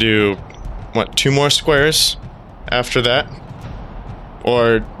he can do, 2 more squares after that?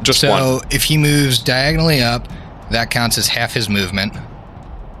 Or just one? So if he moves diagonally up, that counts as half his movement.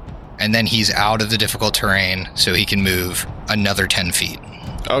 And then he's out of the difficult terrain, so he can move another 10 feet.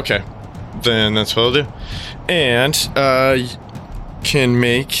 Okay. Then that's what I'll do. And can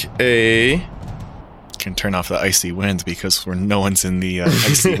make a... Can turn off the icy wind because no one's in the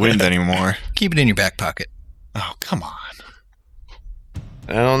icy wind anymore. Keep it in your back pocket. Oh, come on.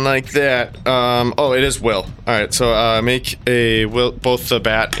 I don't like that. It is will. All right, so make a will, both the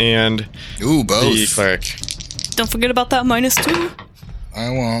bat and both. The cleric. Don't forget about that -2. I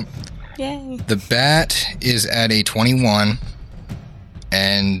won't. Yay. The bat is at a 21,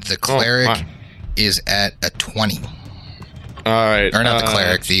 and the cleric is at a 20. All right. Or not the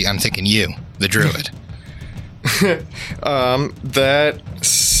cleric, I'm thinking you, the druid. That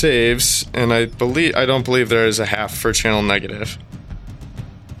saves, and I don't believe there is a half for channel negative.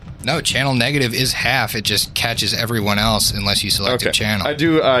 No, channel negative is half. It just catches everyone else unless you selective channel. I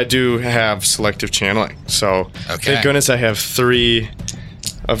do have selective channeling. So thank goodness I have 3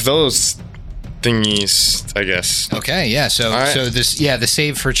 of those thingies, I guess. Okay, yeah. So the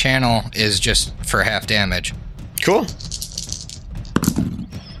save for channel is just for half damage. Cool.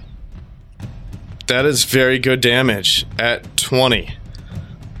 That is very good damage at 20.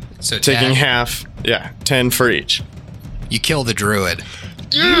 So taking half, 10 for each. You kill the druid.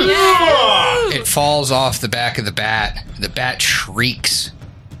 Yeah! It falls off the back of the bat. The bat shrieks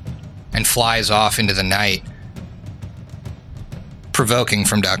and flies off into the night, provoking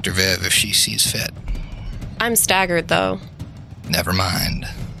from Dr. Viv if she sees fit. I'm staggered, though. Never mind.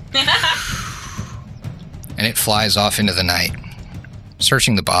 And it flies off into the night,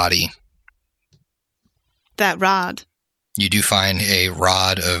 searching the body. That rod. You do find a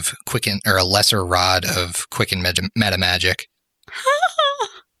rod of quicken, or a lesser rod of quicken meta magic.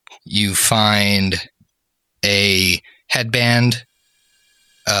 You find a headband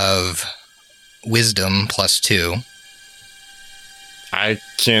of wisdom +2. I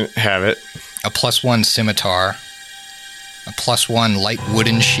can't have it. A +1 scimitar. A +1 light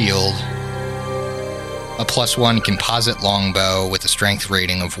wooden shield. A +1 composite longbow with a strength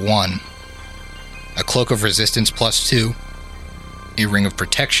rating of 1. A cloak of resistance +2. A ring of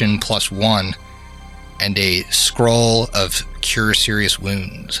protection +1. And a scroll of cure serious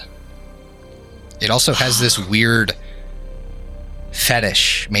wounds. It also has this weird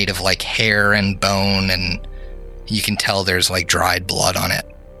fetish made of like hair and bone, and you can tell there's like dried blood on it.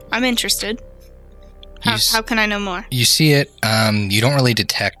 I'm interested. How can I know more? You see it. You don't really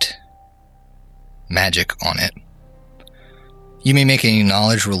detect magic on it. You may make a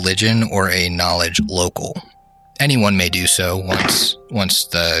knowledge religion or a knowledge local. Anyone may do so once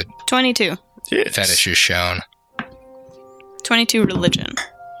the 22 Yes. fetish is shown. 22 religion.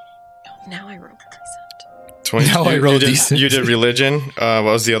 Now I roll decent. 20, Now I rolled decent. You did religion. What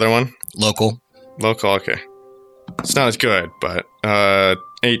was the other one? Local. Local, okay. It's not as good, but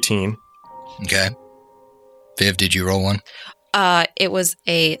 18. Okay. Viv, did you roll one? It was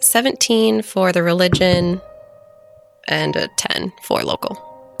a 17 for the religion and a 10 for local.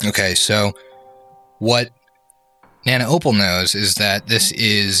 Okay, so what Nana Opal knows is that this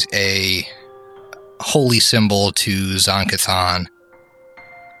is a holy symbol to Zonkathan.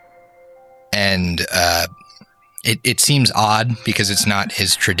 And it seems odd because it's not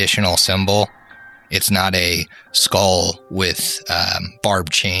his traditional symbol. It's not a skull with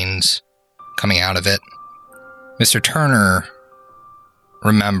barbed chains coming out of it. Mr. Turner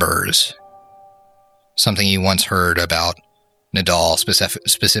remembers something he once heard about Nadal,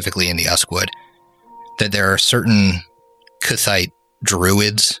 specifically in the Uskwood, that there are certain Kuthite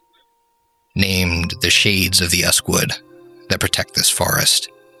druids named the Shades of the Uskwood that protect this forest.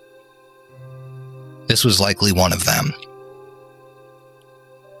 This was likely one of them.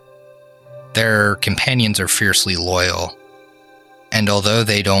 Their companions are fiercely loyal, and although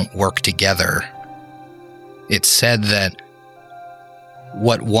they don't work together, it's said that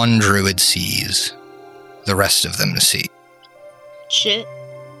what one druid sees, the rest of them see. Shit.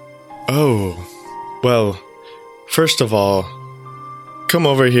 Oh, well, first of all, come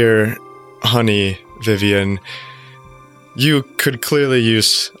over here, honey, Vivian. You could clearly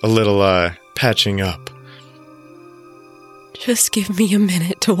use a little, patching up. Just give me a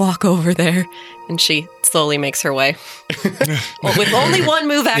minute to walk over there. And she slowly makes her way. Well, with only one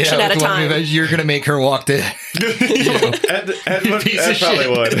move action at a time. You're going to make her walk to... Ed probably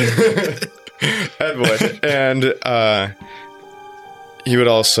would. Ed would. And he would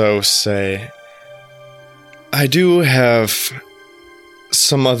also say, I do have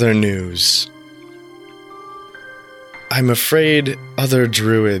some other news. I'm afraid other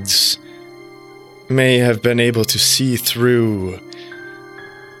druids may have been able to see through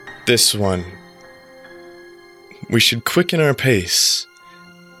this one. We should quicken our pace,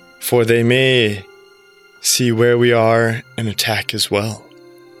 for they may see where we are and attack as well.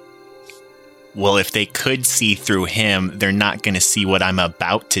 Well, if they could see through him, they're not going to see what I'm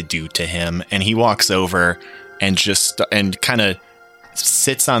about to do to him. And he walks over and kind of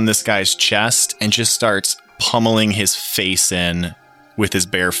sits on this guy's chest and just starts pummeling his face in with his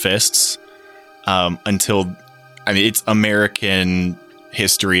bare fists until, it's American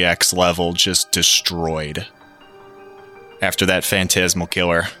History X level, just destroyed after that phantasmal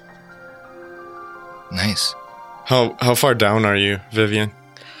killer. Nice. How far down are you, Vivian?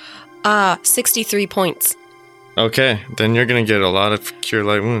 63 points. Okay, then you're going to get a lot of Cure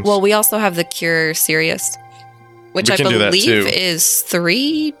Light Wounds. Well, we also have the Cure Serious, which We I can do that believe too. is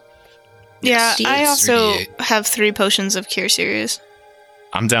 3. Yeah, Yes. I also 3d8. have 3 potions of Cure Serious.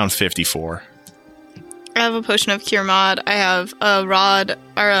 I'm down 54. I have a potion of Cure Mod. I have a rod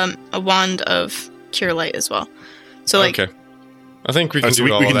or a wand of Cure Light as well. So okay. I think we can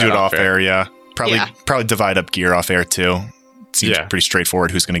do all we can that do it off air, yeah. Yeah. Probably divide up gear off air too. Seems Yeah. pretty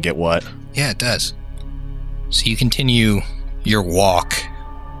straightforward who's going to get what. Yeah, it does. So you continue your walk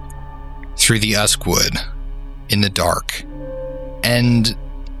through the Uskwood in the dark. And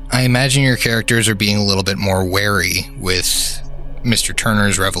I imagine your characters are being a little bit more wary with Mr.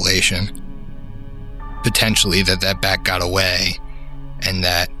 Turner's revelation. Potentially that bat got away and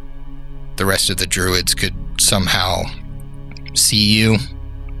that the rest of the druids could somehow see you.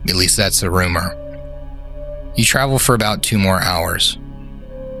 At least that's the rumor. You travel for about 2 more hours.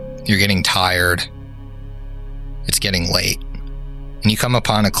 You're getting tired. It's getting late. And you come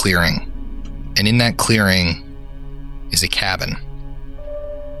upon a clearing. And in that clearing is a cabin.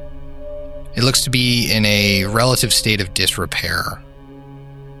 It looks to be in a relative state of disrepair.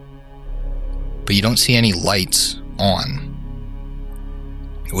 But you don't see any lights on.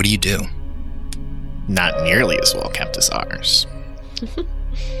 What do you do? Not nearly as well kept as ours.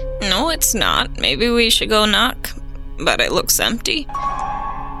 No, it's not. Maybe we should go knock, but it looks empty.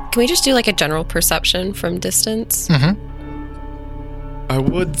 Can we just do like a general perception from distance? I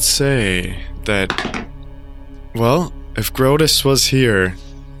would say that, well, if Grotus was here,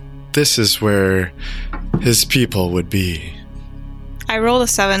 this is where his people would be. I rolled a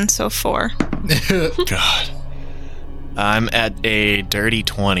 7, so 4. God. I'm at a dirty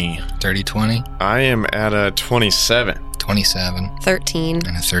 20. Dirty 20, I am at a 27. 27, 13.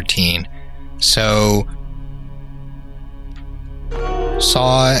 and a 13. So,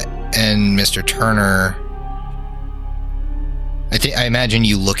 Saw and Mr. Turner, I imagine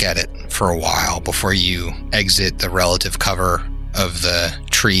you look at it for a while before you exit the relative cover of the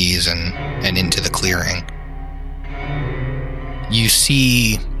trees and into the clearing. You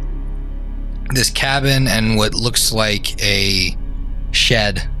see this cabin and what looks like a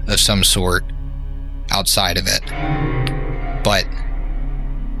shed of some sort outside of it, but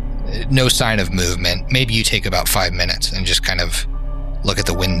no sign of movement. Maybe you take about 5 minutes and just kind of look at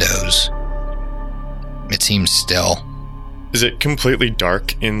the windows. It seems still. Is it completely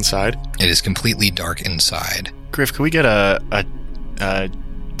dark inside? It is completely dark inside. Griff, can we get a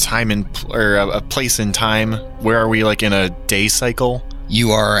time or a place in time? Where are we, like, in a day cycle?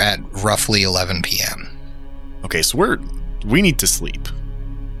 You are at roughly 11 p.m. Okay, so we need to sleep.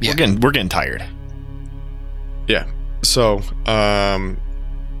 Yeah. We're getting tired. Yeah. So, I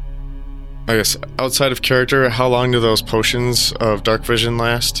guess outside of character, how long do those potions of dark vision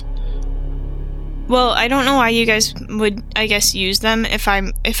last? Well, I don't know why you guys would, I guess, use them if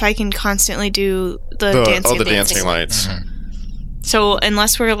I can constantly do the dancing lights. Mm-hmm. So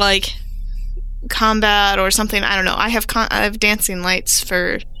unless we're like combat or something, I don't know. I have dancing lights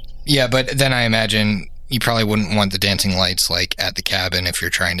for. Yeah, but then I imagine you probably wouldn't want the dancing lights like at the cabin if you're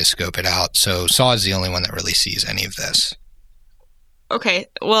trying to scope it out. So Saw is the only one that really sees any of this. Okay,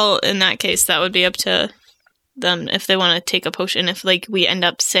 well, in that case, that would be up to them if they want to take a potion. If like we end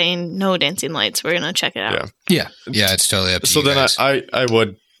up saying no dancing lights, we're gonna check it out. Yeah, it's totally up to you. So then guys. I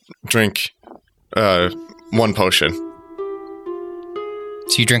would drink one potion.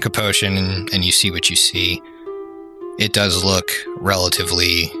 So you drink a potion and you see what you see. It does look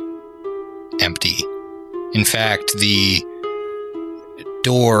relatively empty. In fact, the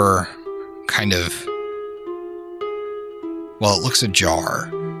door kind of, well, it looks ajar.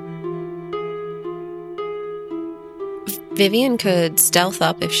 Vivian could stealth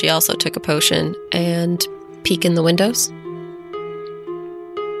up if she also took a potion and peek in the windows.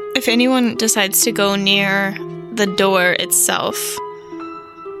 If anyone decides to go near the door itself,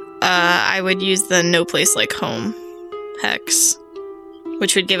 I would use the No Place Like Home hex,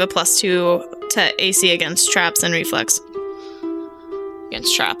 which would give a +2 to AC against traps and reflex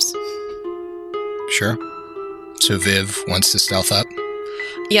against traps. Sure. So Viv wants to stealth up.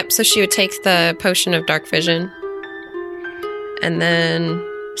 Yep, so she would take the potion of dark vision and then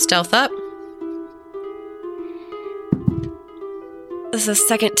stealth up. This is the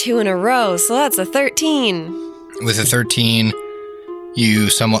second 2 in a row, so that's a 13. With a 13, you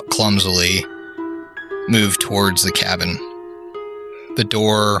somewhat clumsily move towards the cabin. The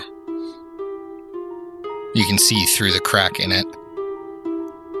door, you can see through the crack in it.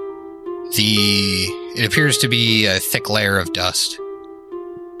 It appears to be a thick layer of dust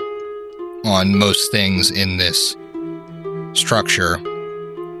on most things in this structure.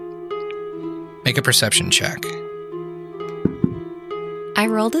 Make a perception check. I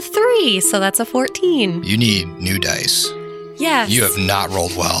rolled a 3, so that's a 14. You need new dice. Yes. You have not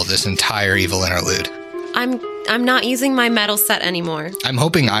rolled well this entire evil interlude. I'm not using my metal set anymore. I'm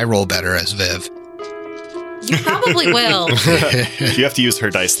hoping I roll better as Viv. You probably will. You have to use her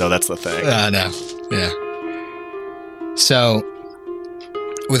dice, though. That's the thing. No. Yeah. So,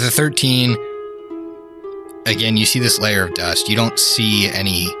 with a 13, again, you see this layer of dust. You don't see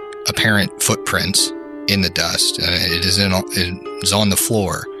any apparent footprints in the dust. It is on the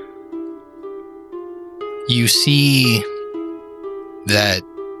floor. You see that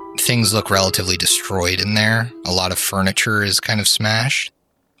things look relatively destroyed in there. A lot of furniture is kind of smashed.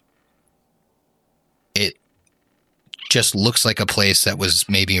 It just looks like a place that was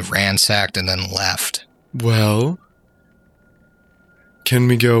maybe ransacked and then left. Well, can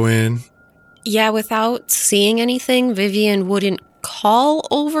we go in? Yeah, without seeing anything, Vivian wouldn't call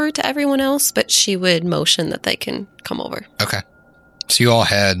over to everyone else, but she would motion that they can come over. Okay. So you all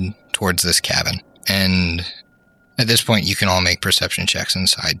head towards this cabin. And at this point, you can all make perception checks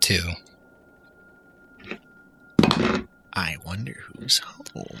inside, too. I wonder who's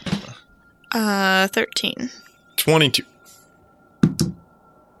home. 13. 22.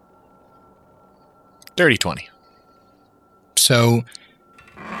 Dirty 20. So,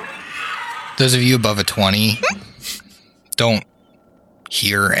 those of you above a 20 don't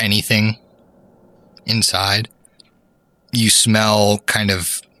hear anything inside. You smell kind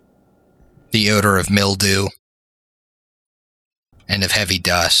of the odor of mildew and of heavy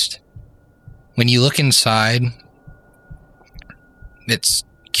dust. When you look inside, it's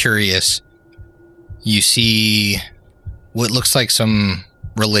curious. You see what looks like some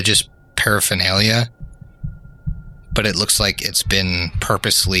religious paraphernalia, but it looks like it's been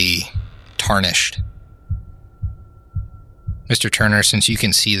purposely tarnished. Mr. Turner, since you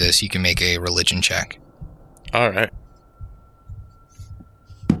can see this, you can make a religion check. All right.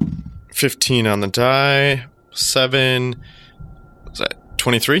 15 on the die. 7. Is that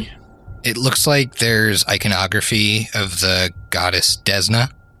 23? It looks like there's iconography of the goddess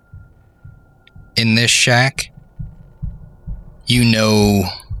Desna in this shack. You know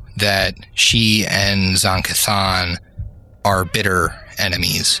that she and Zankathan are bitter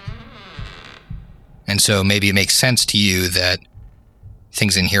enemies. And so maybe it makes sense to you that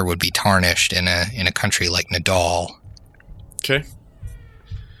things in here would be tarnished in a country like Nadal. Okay.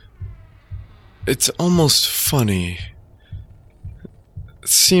 It's almost funny. It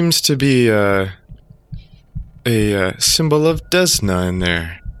seems to be a symbol of Desna in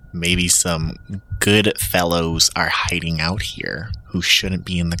there. Maybe some good fellows are hiding out here who shouldn't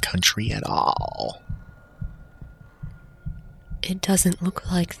be in the country at all. It doesn't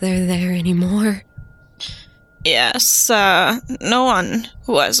look like they're there anymore. Yes, no one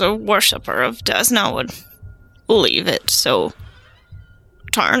who is a worshipper of Desna would leave it so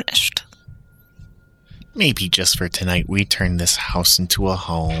tarnished. Maybe just for tonight we turn this house into a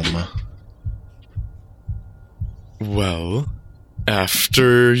home. Well,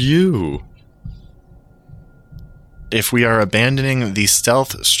 after you. If we are abandoning the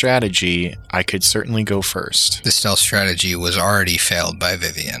stealth strategy, I could certainly go first. The stealth strategy was already failed by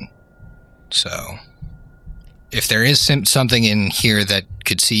Vivian. So, if there is something in here that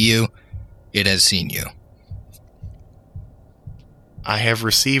could see you, it has seen you. I have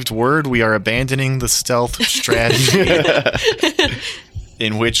received word we are abandoning the stealth strategy.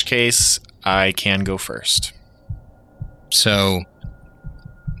 In which case, I can go first. So,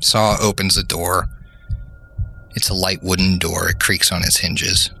 Saw opens the door. It's a light wooden door. It creaks on its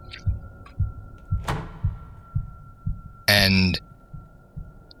hinges. And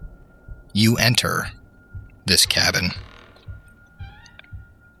you enter this cabin.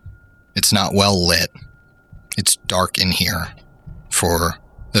 It's not well lit. It's dark in here for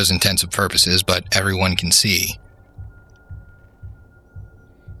those intents and purposes, but everyone can see.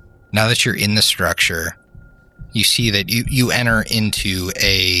 Now that you're in the structure, you see that you enter into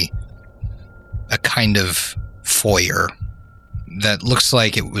a kind of foyer that looks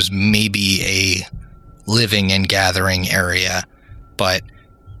like it was maybe a living and gathering area, but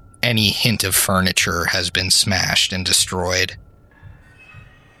any hint of furniture has been smashed and destroyed.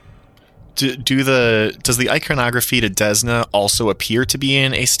 Does the iconography to Desna also appear to be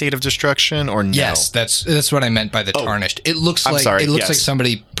in a state of destruction, or no? Yes, that's what I meant by the tarnished. It looks like like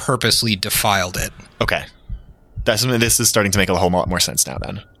somebody purposely defiled it. Okay, this is starting to make a whole lot more sense now.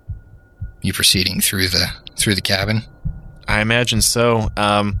 Then you proceeding through the cabin? I imagine so.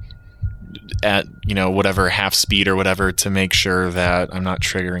 At whatever half speed or whatever to make sure that I'm not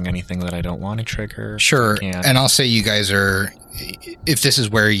triggering anything that I don't want to trigger. Sure, and I'll say you guys are. If this is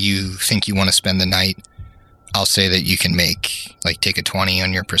where you think you want to spend the night, I'll say that you can take a 20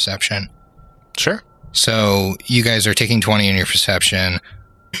 on your perception. Sure. So you guys are taking 20 on your perception.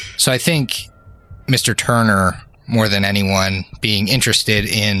 So I think Mr. Turner, more than anyone, being interested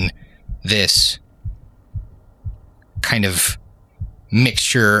in this kind of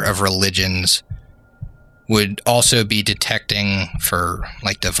mixture of religions, would also be detecting for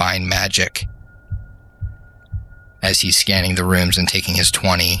divine magic as he's scanning the rooms and taking his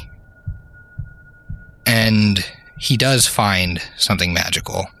 20. And he does find something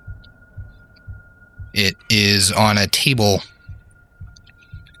magical. It is on a table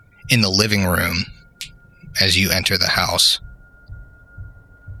in the living room as you enter the house.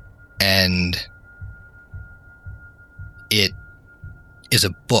 And it is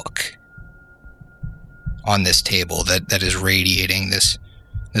a book on this table that is radiating this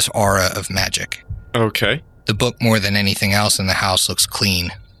aura of magic. Okay. The book, more than anything else in the house, looks clean.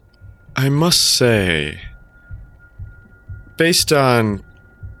 I must say, based on,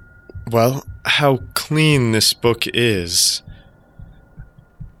 how clean this book is,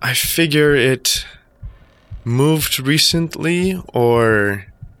 I figure it moved recently or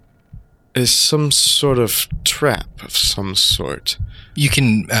is some sort of trap of some sort. You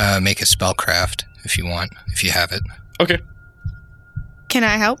can make a spellcraft if you want, if you have it. Okay. Can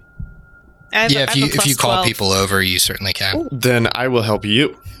I help? If you call people over, you certainly can. Ooh. Then I will help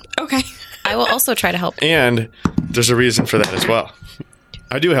you. Okay. I will also try to help. And there's a reason for that as well.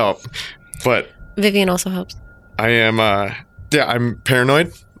 I do help, but Vivian also helps. I am, I'm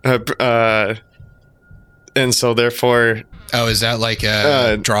paranoid. And so therefore... Oh, is that like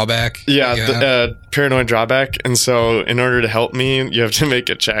a drawback? Yeah, paranoid drawback. And so in order to help me, you have to make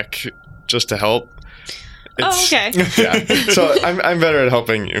a check just to help. Okay. Yeah. So I'm better at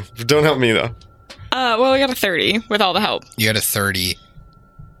helping you. Don't help me, though. I got a 30 with all the help. You got a 30.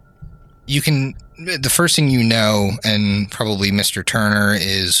 You can... The first thing you know, and probably Mr. Turner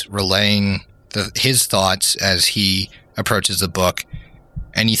is relaying his thoughts as he approaches the book.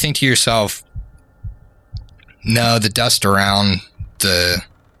 And you think to yourself, no, the dust around the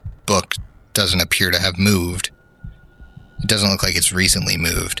book doesn't appear to have moved. It doesn't look like it's recently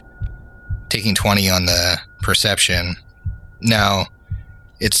moved. Taking 20 on the perception. Now,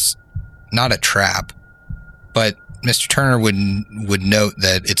 it's not a trap, but Mr. Turner would note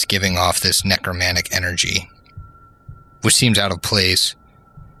that it's giving off this necromantic energy. which seems out of place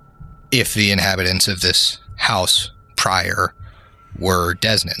if the inhabitants of this house prior were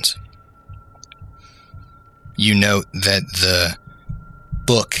Desnans. You note that the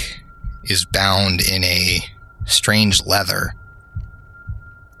book is bound in a strange leather,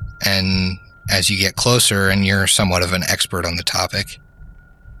 and as you get closer and you're somewhat of an expert on the topic,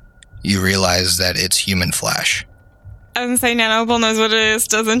 you realize that it's human flesh. I was gonna say, Nana Opal knows what it is,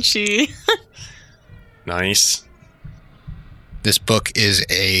 doesn't she? Nice. This book is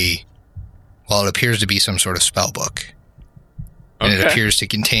it appears to be some sort of spell book. And it appears to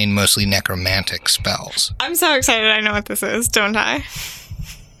contain mostly necromantic spells. I'm so excited I know what this is, don't I?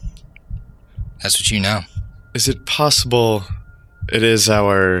 That's what you know. Is it possible it is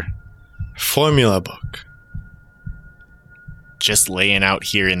our formula book? Just laying out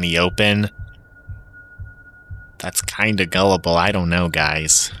here in the open? That's kind of gullible. I don't know,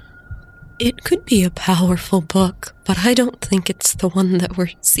 guys. It could be a powerful book, but I don't think it's the one that we're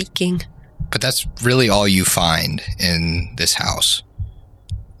seeking. But that's really all you find in this house.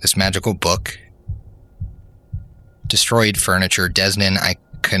 This magical book, destroyed furniture, Desnan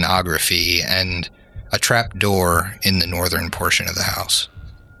iconography, and a trap door in the northern portion of the house.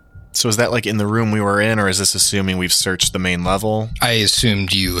 So is that like in the room we were in, or is this assuming we've searched the main level? I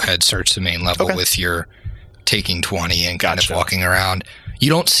assumed you had searched the main level with your taking 20 and kind of walking around. You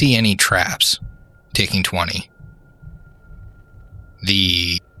don't see any traps taking 20.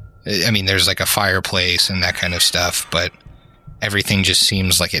 There's like a fireplace and that kind of stuff, but everything just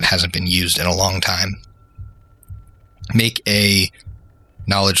seems like it hasn't been used in a long time. Make a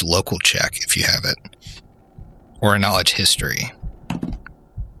knowledge local check if you have it, or a knowledge history.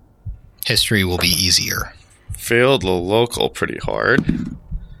 History will be easier. Failed the local pretty hard.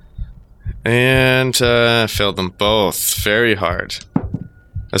 And failed them both very hard.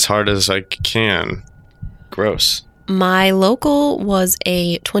 As hard as I can. Gross. My local was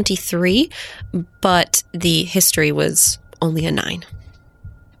a 23, but the history was only a 9.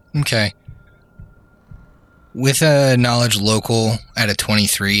 Okay. With a knowledge local at a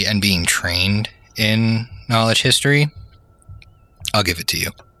 23 and being trained in knowledge history, I'll give it to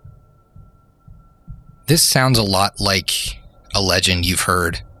you. This sounds a lot like a legend you've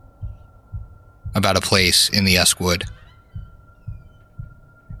heard about a place in the Uskwood.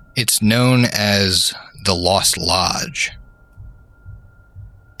 It's known as the Lost Lodge.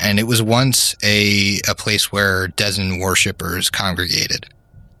 And it was once a place where Desnan worshippers congregated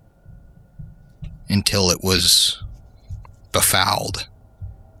until it was befouled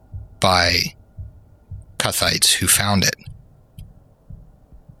by Cuthites who found it.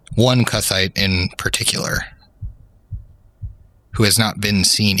 One Cuthite in particular, who has not been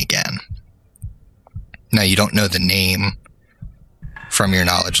seen again. Now, you don't know the name from your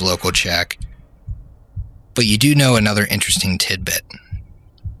knowledge local check, but you do know another interesting tidbit.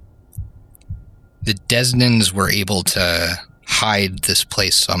 The Desnans were able to hide this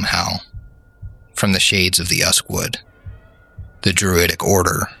place somehow from the shades of the Uskwood, the druidic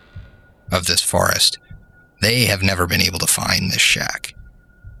order of this forest. They have never been able to find this shack.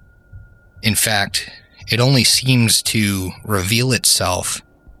 In fact, it only seems to reveal itself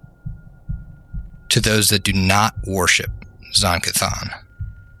to those that do not worship Zon-Kathan.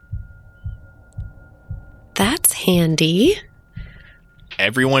 That's handy.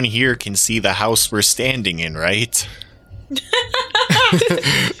 Everyone here can see the house we're standing in, right?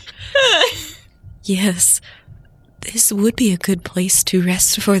 Yes, this would be a good place to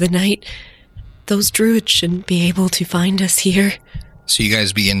rest for the night. Those druids shouldn't be able to find us here. So you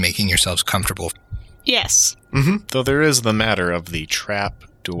guys begin making yourselves comfortable. Yes. Mm-hmm. Though there is the matter of the trap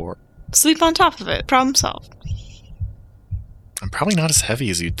door. Sleep on top of it. Problem solved. I'm probably not as heavy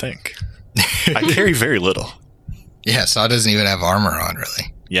as you'd think. I carry very little. Yeah, Saw doesn't even have armor on,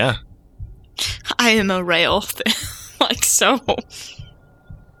 really. Yeah. I am a rail. Like so.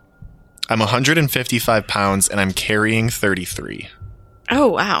 I'm 155 pounds and I'm carrying 33. Oh,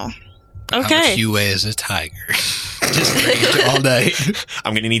 wow. How much Okay. you weigh as a tiger? Just rage all night.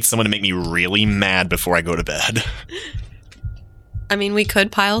 I'm going to need someone to make me really mad before I go to bed. I mean, we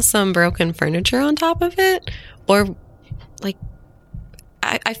could pile some broken furniture on top of it, or, like,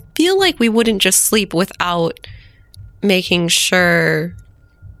 I feel like we wouldn't just sleep without making sure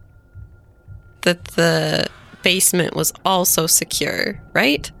that the basement was also secure,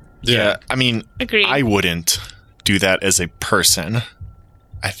 right? Yeah, I mean, Agreed. I wouldn't do that as a person.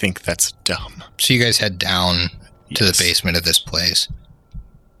 I think that's dumb. So you guys head down to the basement of this place.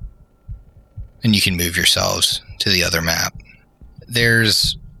 And you can move yourselves to the other map.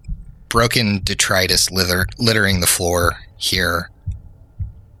 There's broken detritus littering the floor here.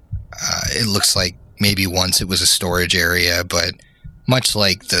 It looks like maybe once it was a storage area, but much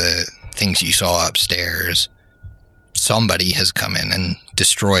like the things you saw upstairs, somebody has come in and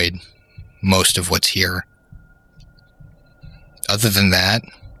destroyed most of what's here. Other than that,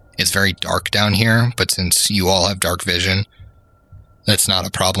 it's very dark down here, but since you all have dark vision, that's not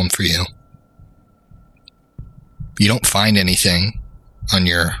a problem for you. You don't find anything on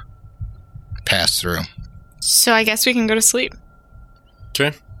your pass through. So I guess we can go to sleep.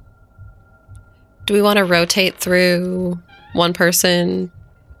 Okay. Do we want to rotate through one person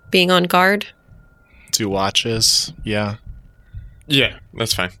being on guard? 2 watches. Yeah. Yeah,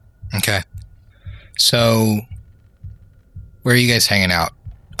 that's fine. Okay. So, where are you guys hanging out?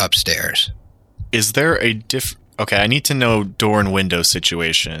 Upstairs. Is there a Okay, I need to know door and window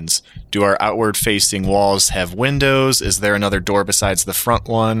situations. Do our outward-facing walls have windows? Is there another door besides the front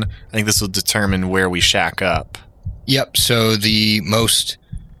one? I think this will determine where we shack up. Yep, so the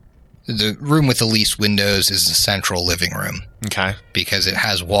room with the least windows is the central living room. Okay. Because it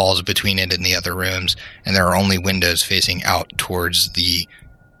has walls between it and the other rooms, and there are only windows facing out towards the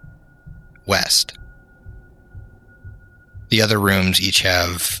west. The other rooms each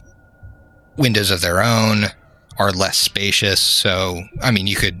have windows of their own, are less spacious, so, I mean,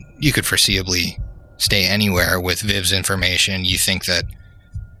 you could foreseeably stay anywhere with Viv's information. You think that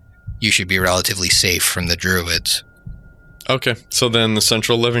you should be relatively safe from the druids. Okay, so then the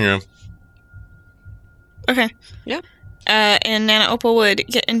central living room. Okay. Yeah. And Nana Opal would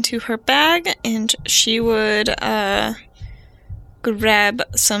get into her bag, and she would grab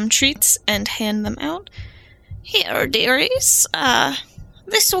some treats and hand them out. Here, dearies.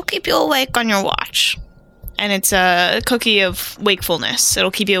 This will keep you awake on your watch. And it's a cookie of wakefulness. It'll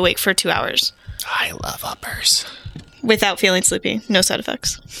keep you awake for 2 hours. I love uppers. Without feeling sleepy. No side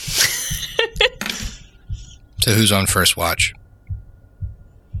effects. So who's on first watch?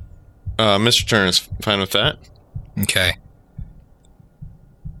 Mr. Turner is fine with that. Okay.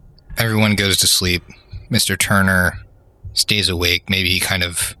 Everyone goes to sleep. Mr. Turner stays awake. Maybe he kind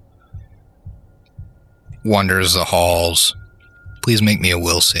of wanders the halls. Please make me a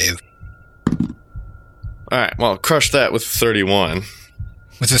will save. All right, well, crush that with 31.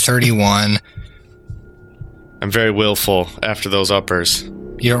 With a 31, I'm very willful after those uppers.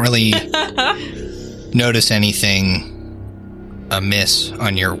 you don't really notice anything amiss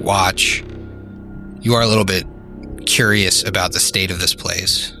on your watch. You are a little bit curious about the state of this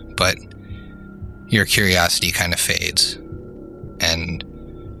place, but your curiosity kind of fades, and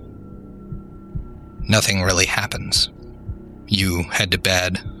nothing really happens. You head to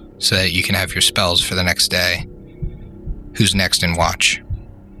bed so that you can have your spells for the next day. Who's next in watch?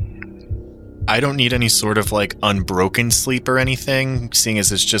 I don't need any sort of like unbroken sleep or anything, seeing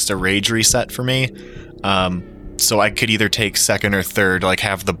as it's just a rage reset for me. So I could either take second or third, like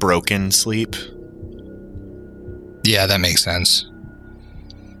have the broken sleep. Yeah, that makes sense.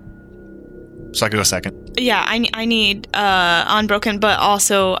 So I could go second. Yeah, I need Unbroken, but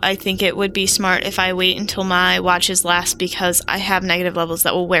also I think it would be smart if I wait until my watches last, because I have negative levels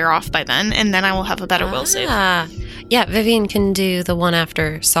that will wear off by then, and then I will have a better will save. Yeah, Vivian can do the one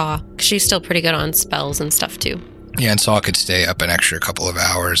after Saw, 'cause she's still pretty good on spells and stuff too. Yeah, and Saul could stay up an extra couple of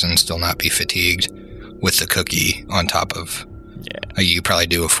hours and still not be fatigued with the cookie on top of... Yeah. You could probably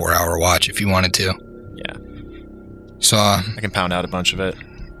do a 4-hour watch if you wanted to. Yeah. So, I can pound out a bunch of it.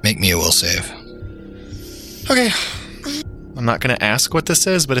 make me a will save. Okay. I'm not going to ask what this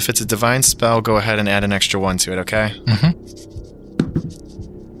is, but if it's a divine spell, go ahead and add an extra 1 to it, okay? Mm-hmm.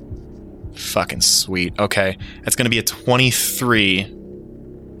 Fucking sweet. Okay. That's going to be a 23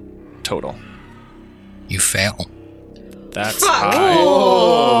 total. You fail. That's high.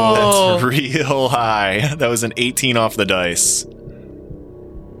 Oh. That's real high. That was an 18 off the dice.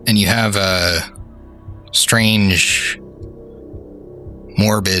 And you have a strange,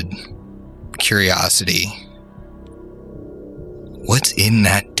 morbid curiosity. What's in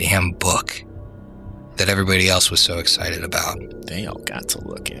that damn book that everybody else was so excited about? They all got to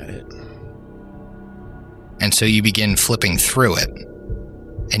look at it. And so you begin flipping through it,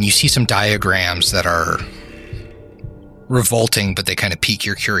 and you see some diagrams that are revolting, but they kind of pique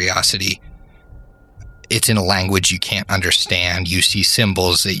your curiosity. It's in a language you can't understand. You see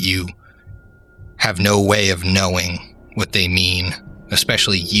symbols that you have no way of knowing what they mean,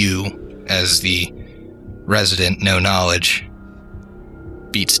 especially you, as the resident no knowledge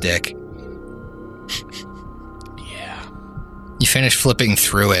beat stick. Yeah. You finish flipping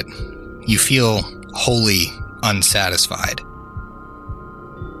through it. You feel wholly unsatisfied.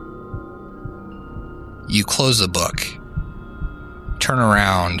 You close the book, turn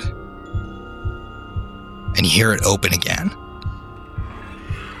around, and you hear it open again.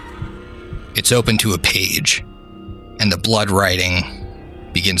 It's open to a page, and the blood writing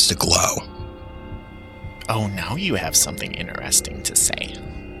begins to glow. Oh, now you have something interesting to say.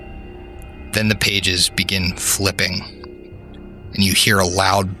 Then the pages begin flipping, and you hear a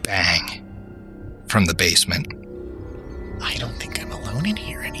loud bang from the basement. I don't think I'm alone in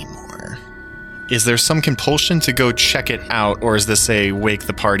here anymore. Is there some compulsion to go check it out, or is this a wake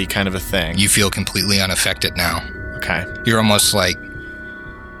the party kind of a thing? You feel completely unaffected now. Okay. You're almost like,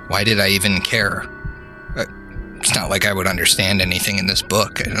 why did I even care? It's not like I would understand anything in this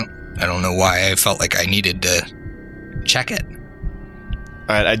book. I don't know why I felt like I needed to check it.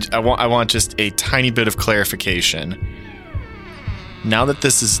 All right, I want just a tiny bit of clarification. Now that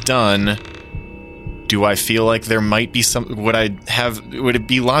this is done, do I feel like there might be would it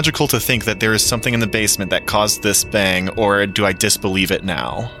be logical to think that there is something in the basement that caused this bang, or do I disbelieve it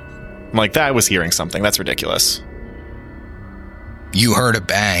now? I'm like, that I was hearing something. That's ridiculous. You heard a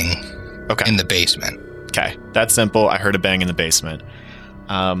bang in the basement. Okay, that's simple. I heard a bang in the basement.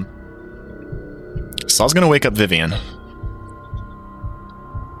 So I was going to wake up Vivian.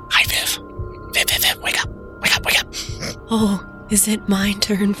 Hi, Viv. Viv, wake up. Wake up. Oh, is it my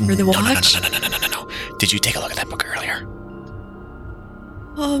turn for the watch? No. Did you take a look at that book earlier?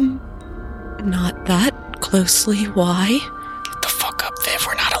 Not that closely. Why? Get the fuck up, Viv.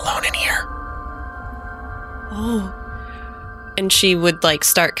 We're not alone in here. Oh. And she would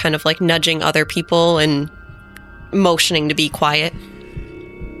start kind of nudging other people and motioning to be quiet.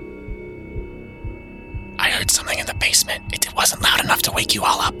 I heard something in the basement. It wasn't loud enough to wake you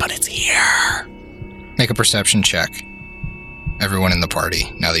all up, but it's here. Make a perception check. Everyone in the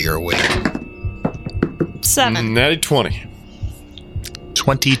party, now that you're awake. 7. Natty 20.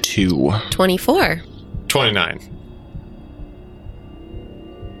 22. 24. 29.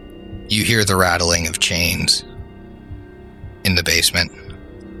 You hear the rattling of chains in the basement.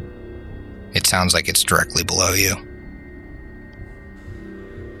 It sounds like it's directly below you.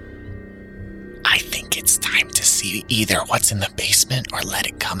 I think it's time to see either what's in the basement or let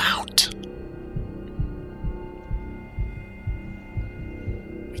it come out.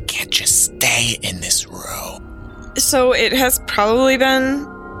 We can't just stay in this room. So it has probably been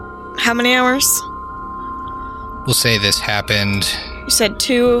how many hours? We'll say this happened. You said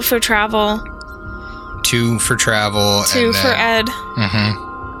 2 for travel. 2 for travel. 2 for Ed.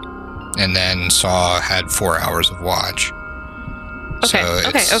 Mm-hmm. And then Saw had 4 hours of watch. Okay.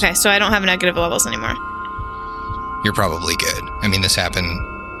 So I don't have negative levels anymore. You're probably good. I mean, this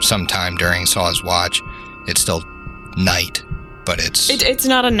happened sometime during Saw's watch. It's still night, but it's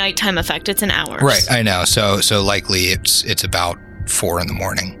not a nighttime effect. It's an hour. Right, I know. So likely it's about 4 in the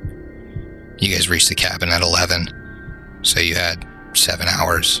morning. You guys reached the cabin at 11, so you had 7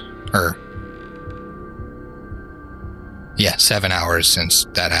 hours, 7 hours since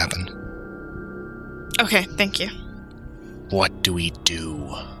that happened. Okay, thank you. What do we do?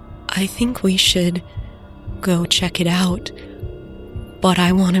 I think we should go check it out, but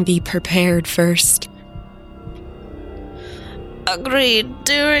I want to be prepared first. Agreed.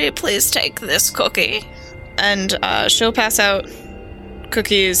 Dewey, please take this cookie. And she'll pass out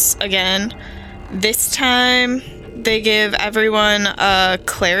cookies again. This time, they give everyone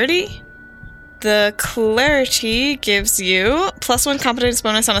clarity. The clarity gives you +1 competence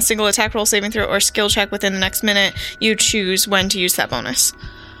bonus on a single attack roll, saving throw, or skill check within the next minute. You choose when to use that bonus.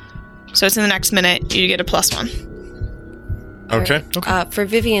 So it's in the next minute, you get a +1. Okay. For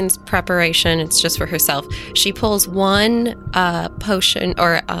Vivian's preparation, it's just for herself. She pulls 1 potion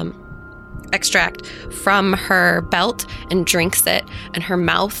or extract from her belt and drinks it, and her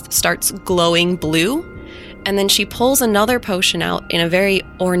mouth starts glowing blue. And then she pulls another potion out in a very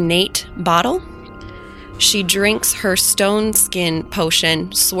ornate bottle. She drinks her stone skin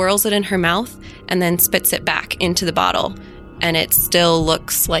potion, swirls it in her mouth, and then spits it back into the bottle. And it still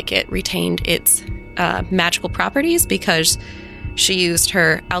looks like it retained its magical properties because she used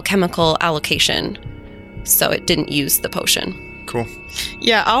her alchemical allocation, so it didn't use the potion. Cool.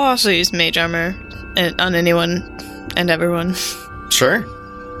 Yeah, I'll also use mage armor on anyone and everyone. Sure.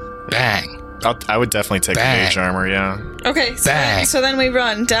 Bang. I would definitely take Bang. mage armor, yeah. Okay, so then we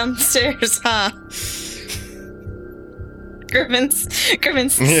run downstairs, huh? Griffin's sick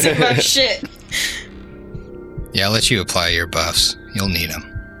about shit. Yeah, I'll let you apply your buffs. You'll need them.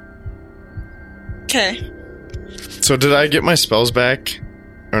 Okay. So did I get my spells back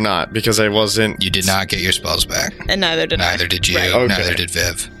or not? Because I wasn't... You did not get your spells back. And neither did I. Neither did you. Right. Okay. Neither did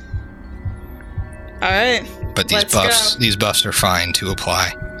Viv. All right. But Let's go. these buffs are fine to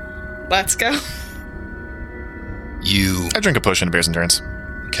apply. Let's go. I drink a potion of Bear's Endurance.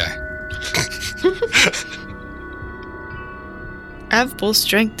 Okay. I have full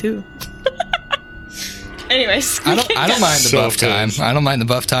strength too. Anyways. I don't mind the So buff good. time. I don't mind the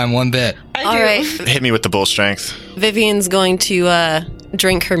buff time one bit. I All do. right. Hit me with the bull strength. Vivian's going to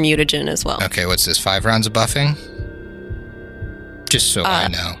drink her mutagen as well. Okay, what's this? 5 rounds of buffing? Just so I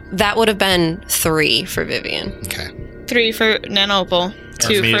know. That would have been 3 for Vivian. Okay. 3 for Nanopal,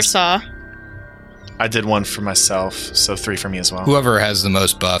 2 me for is- Saw. I did 1 for myself, so 3 for me as well. Whoever has the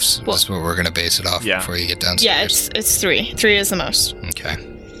most buffs, Well- that's what we're going to base it off Yeah. before you get Yeah, downstairs. it's 3. 3 is the most. Okay.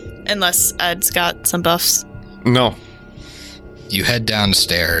 Unless Ed's got some buffs. No. You head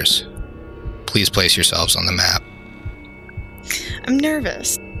downstairs. Please place yourselves on the map. I'm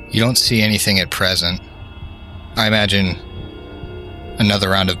nervous. You don't see anything at present. I imagine another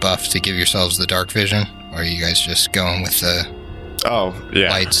round of buff to give yourselves the dark vision, or are you guys just going with the Oh,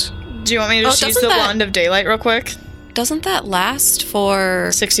 yeah. lights? Do you want me to just use doesn't the that- wand of daylight real quick? Doesn't that last for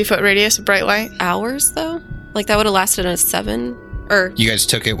 60-foot radius of bright light? hours, though? Like, that would have lasted a 7? Or, You guys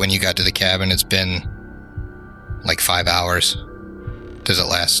took it when you got to the cabin. It's been like 5 hours. Does it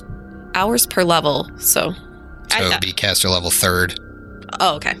last? hours per level, so... So it would be caster level 3rd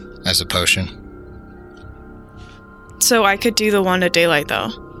Oh, okay. as a potion. So I could do the wand of daylight, though.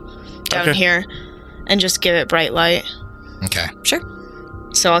 Down Okay. here. And just give it bright light. Okay. Sure.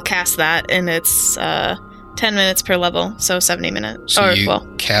 So I'll cast that, and it's 10 minutes per level, so 70 minutes. So or, you well,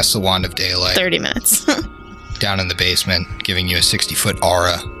 cast the Wand of Daylight 30 minutes. down in the basement, giving you a 60-foot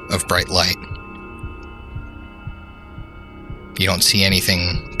aura of bright light. You don't see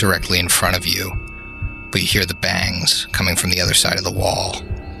anything directly in front of you, but you hear the bangs coming from the other side of the wall.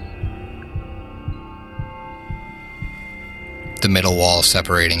 The middle wall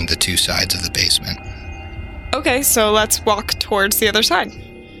separating the 2 sides of the basement. Okay, so let's walk towards the other side.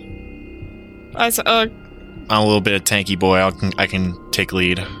 I'm a little bit of tanky boy. I can take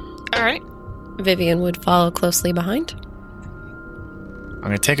lead. All right. Vivian would follow closely behind. I'm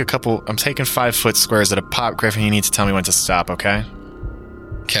gonna take I'm taking 5-foot squares at a pop. Griffin, you need to tell me when to stop, okay?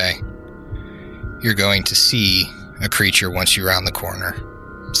 Okay. You're going to see a creature once you round the corner.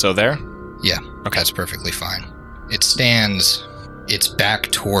 So there? Yeah, that's perfectly fine. It stands its back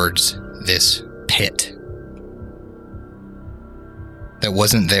towards this pit that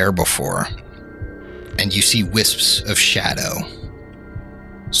wasn't there before. And you see wisps of shadow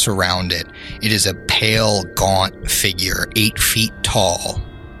surround it. It is a pale, gaunt figure, 8 feet tall.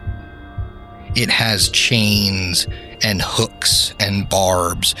 It has chains and hooks and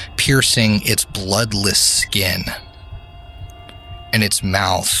barbs piercing its bloodless skin. And its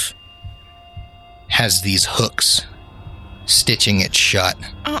mouth has these hooks stitching it shut.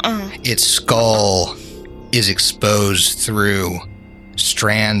 Its skull is exposed through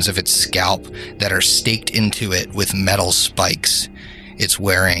strands of its scalp that are staked into it with metal spikes. It's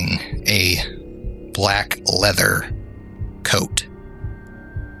wearing a black leather coat.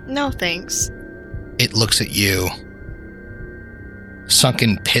 No thanks. It looks at you.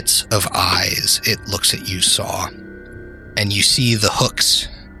 Sunken pits of eyes, it looks at you, Saw. And you see the hooks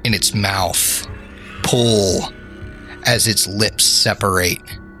in its mouth pull as its lips separate.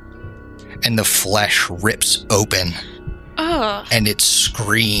 And the flesh rips open. And it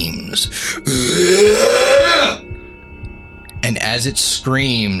screams. And as it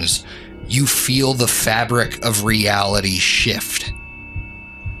screams, you feel the fabric of reality shift.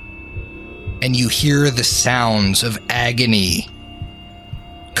 And you hear the sounds of agony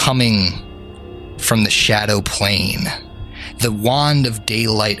coming from the shadow plane. The Wand of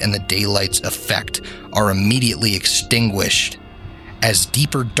Daylight and the Daylight's effect are immediately extinguished as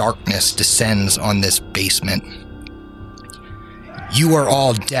deeper darkness descends on this basement. You are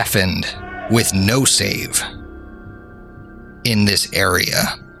all deafened with no save in this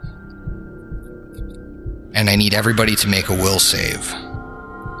area. And I need everybody to make a will save.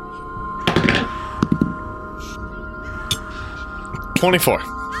 24.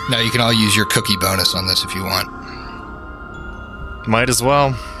 Now you can all use your cookie bonus on this if you want. Might as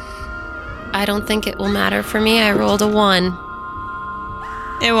well. I don't think it will matter for me. I rolled a 1.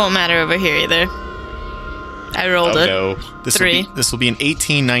 It won't matter over here either. I rolled it. No. This 3. This will be an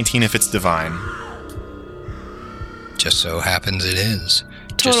 18, 19 if it's divine. Just so happens it is.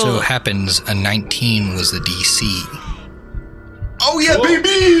 Just so Total. happens a 19 was the DC. Oh yeah,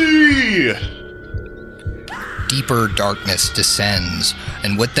 baby! Deeper darkness descends,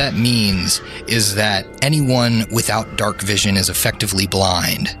 and what that means is that anyone without dark vision is effectively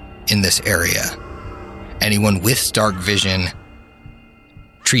blind in this area. Anyone with dark vision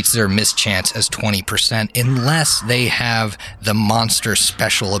treats their mischance as 20% unless they have the monster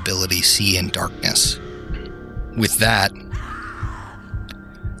special ability See in Darkness. With that,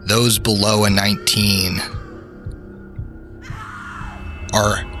 those below a 19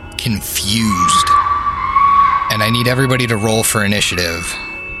 are confused And I need everybody to roll for initiative.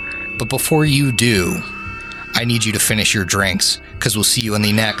 But before you do, I need you to finish your drinks, because we'll see you in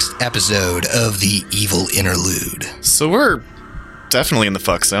the next episode of the Evil Interlude. So we're definitely in the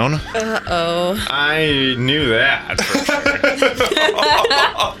fuck zone. Uh-oh. I knew that for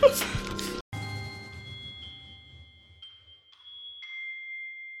sure.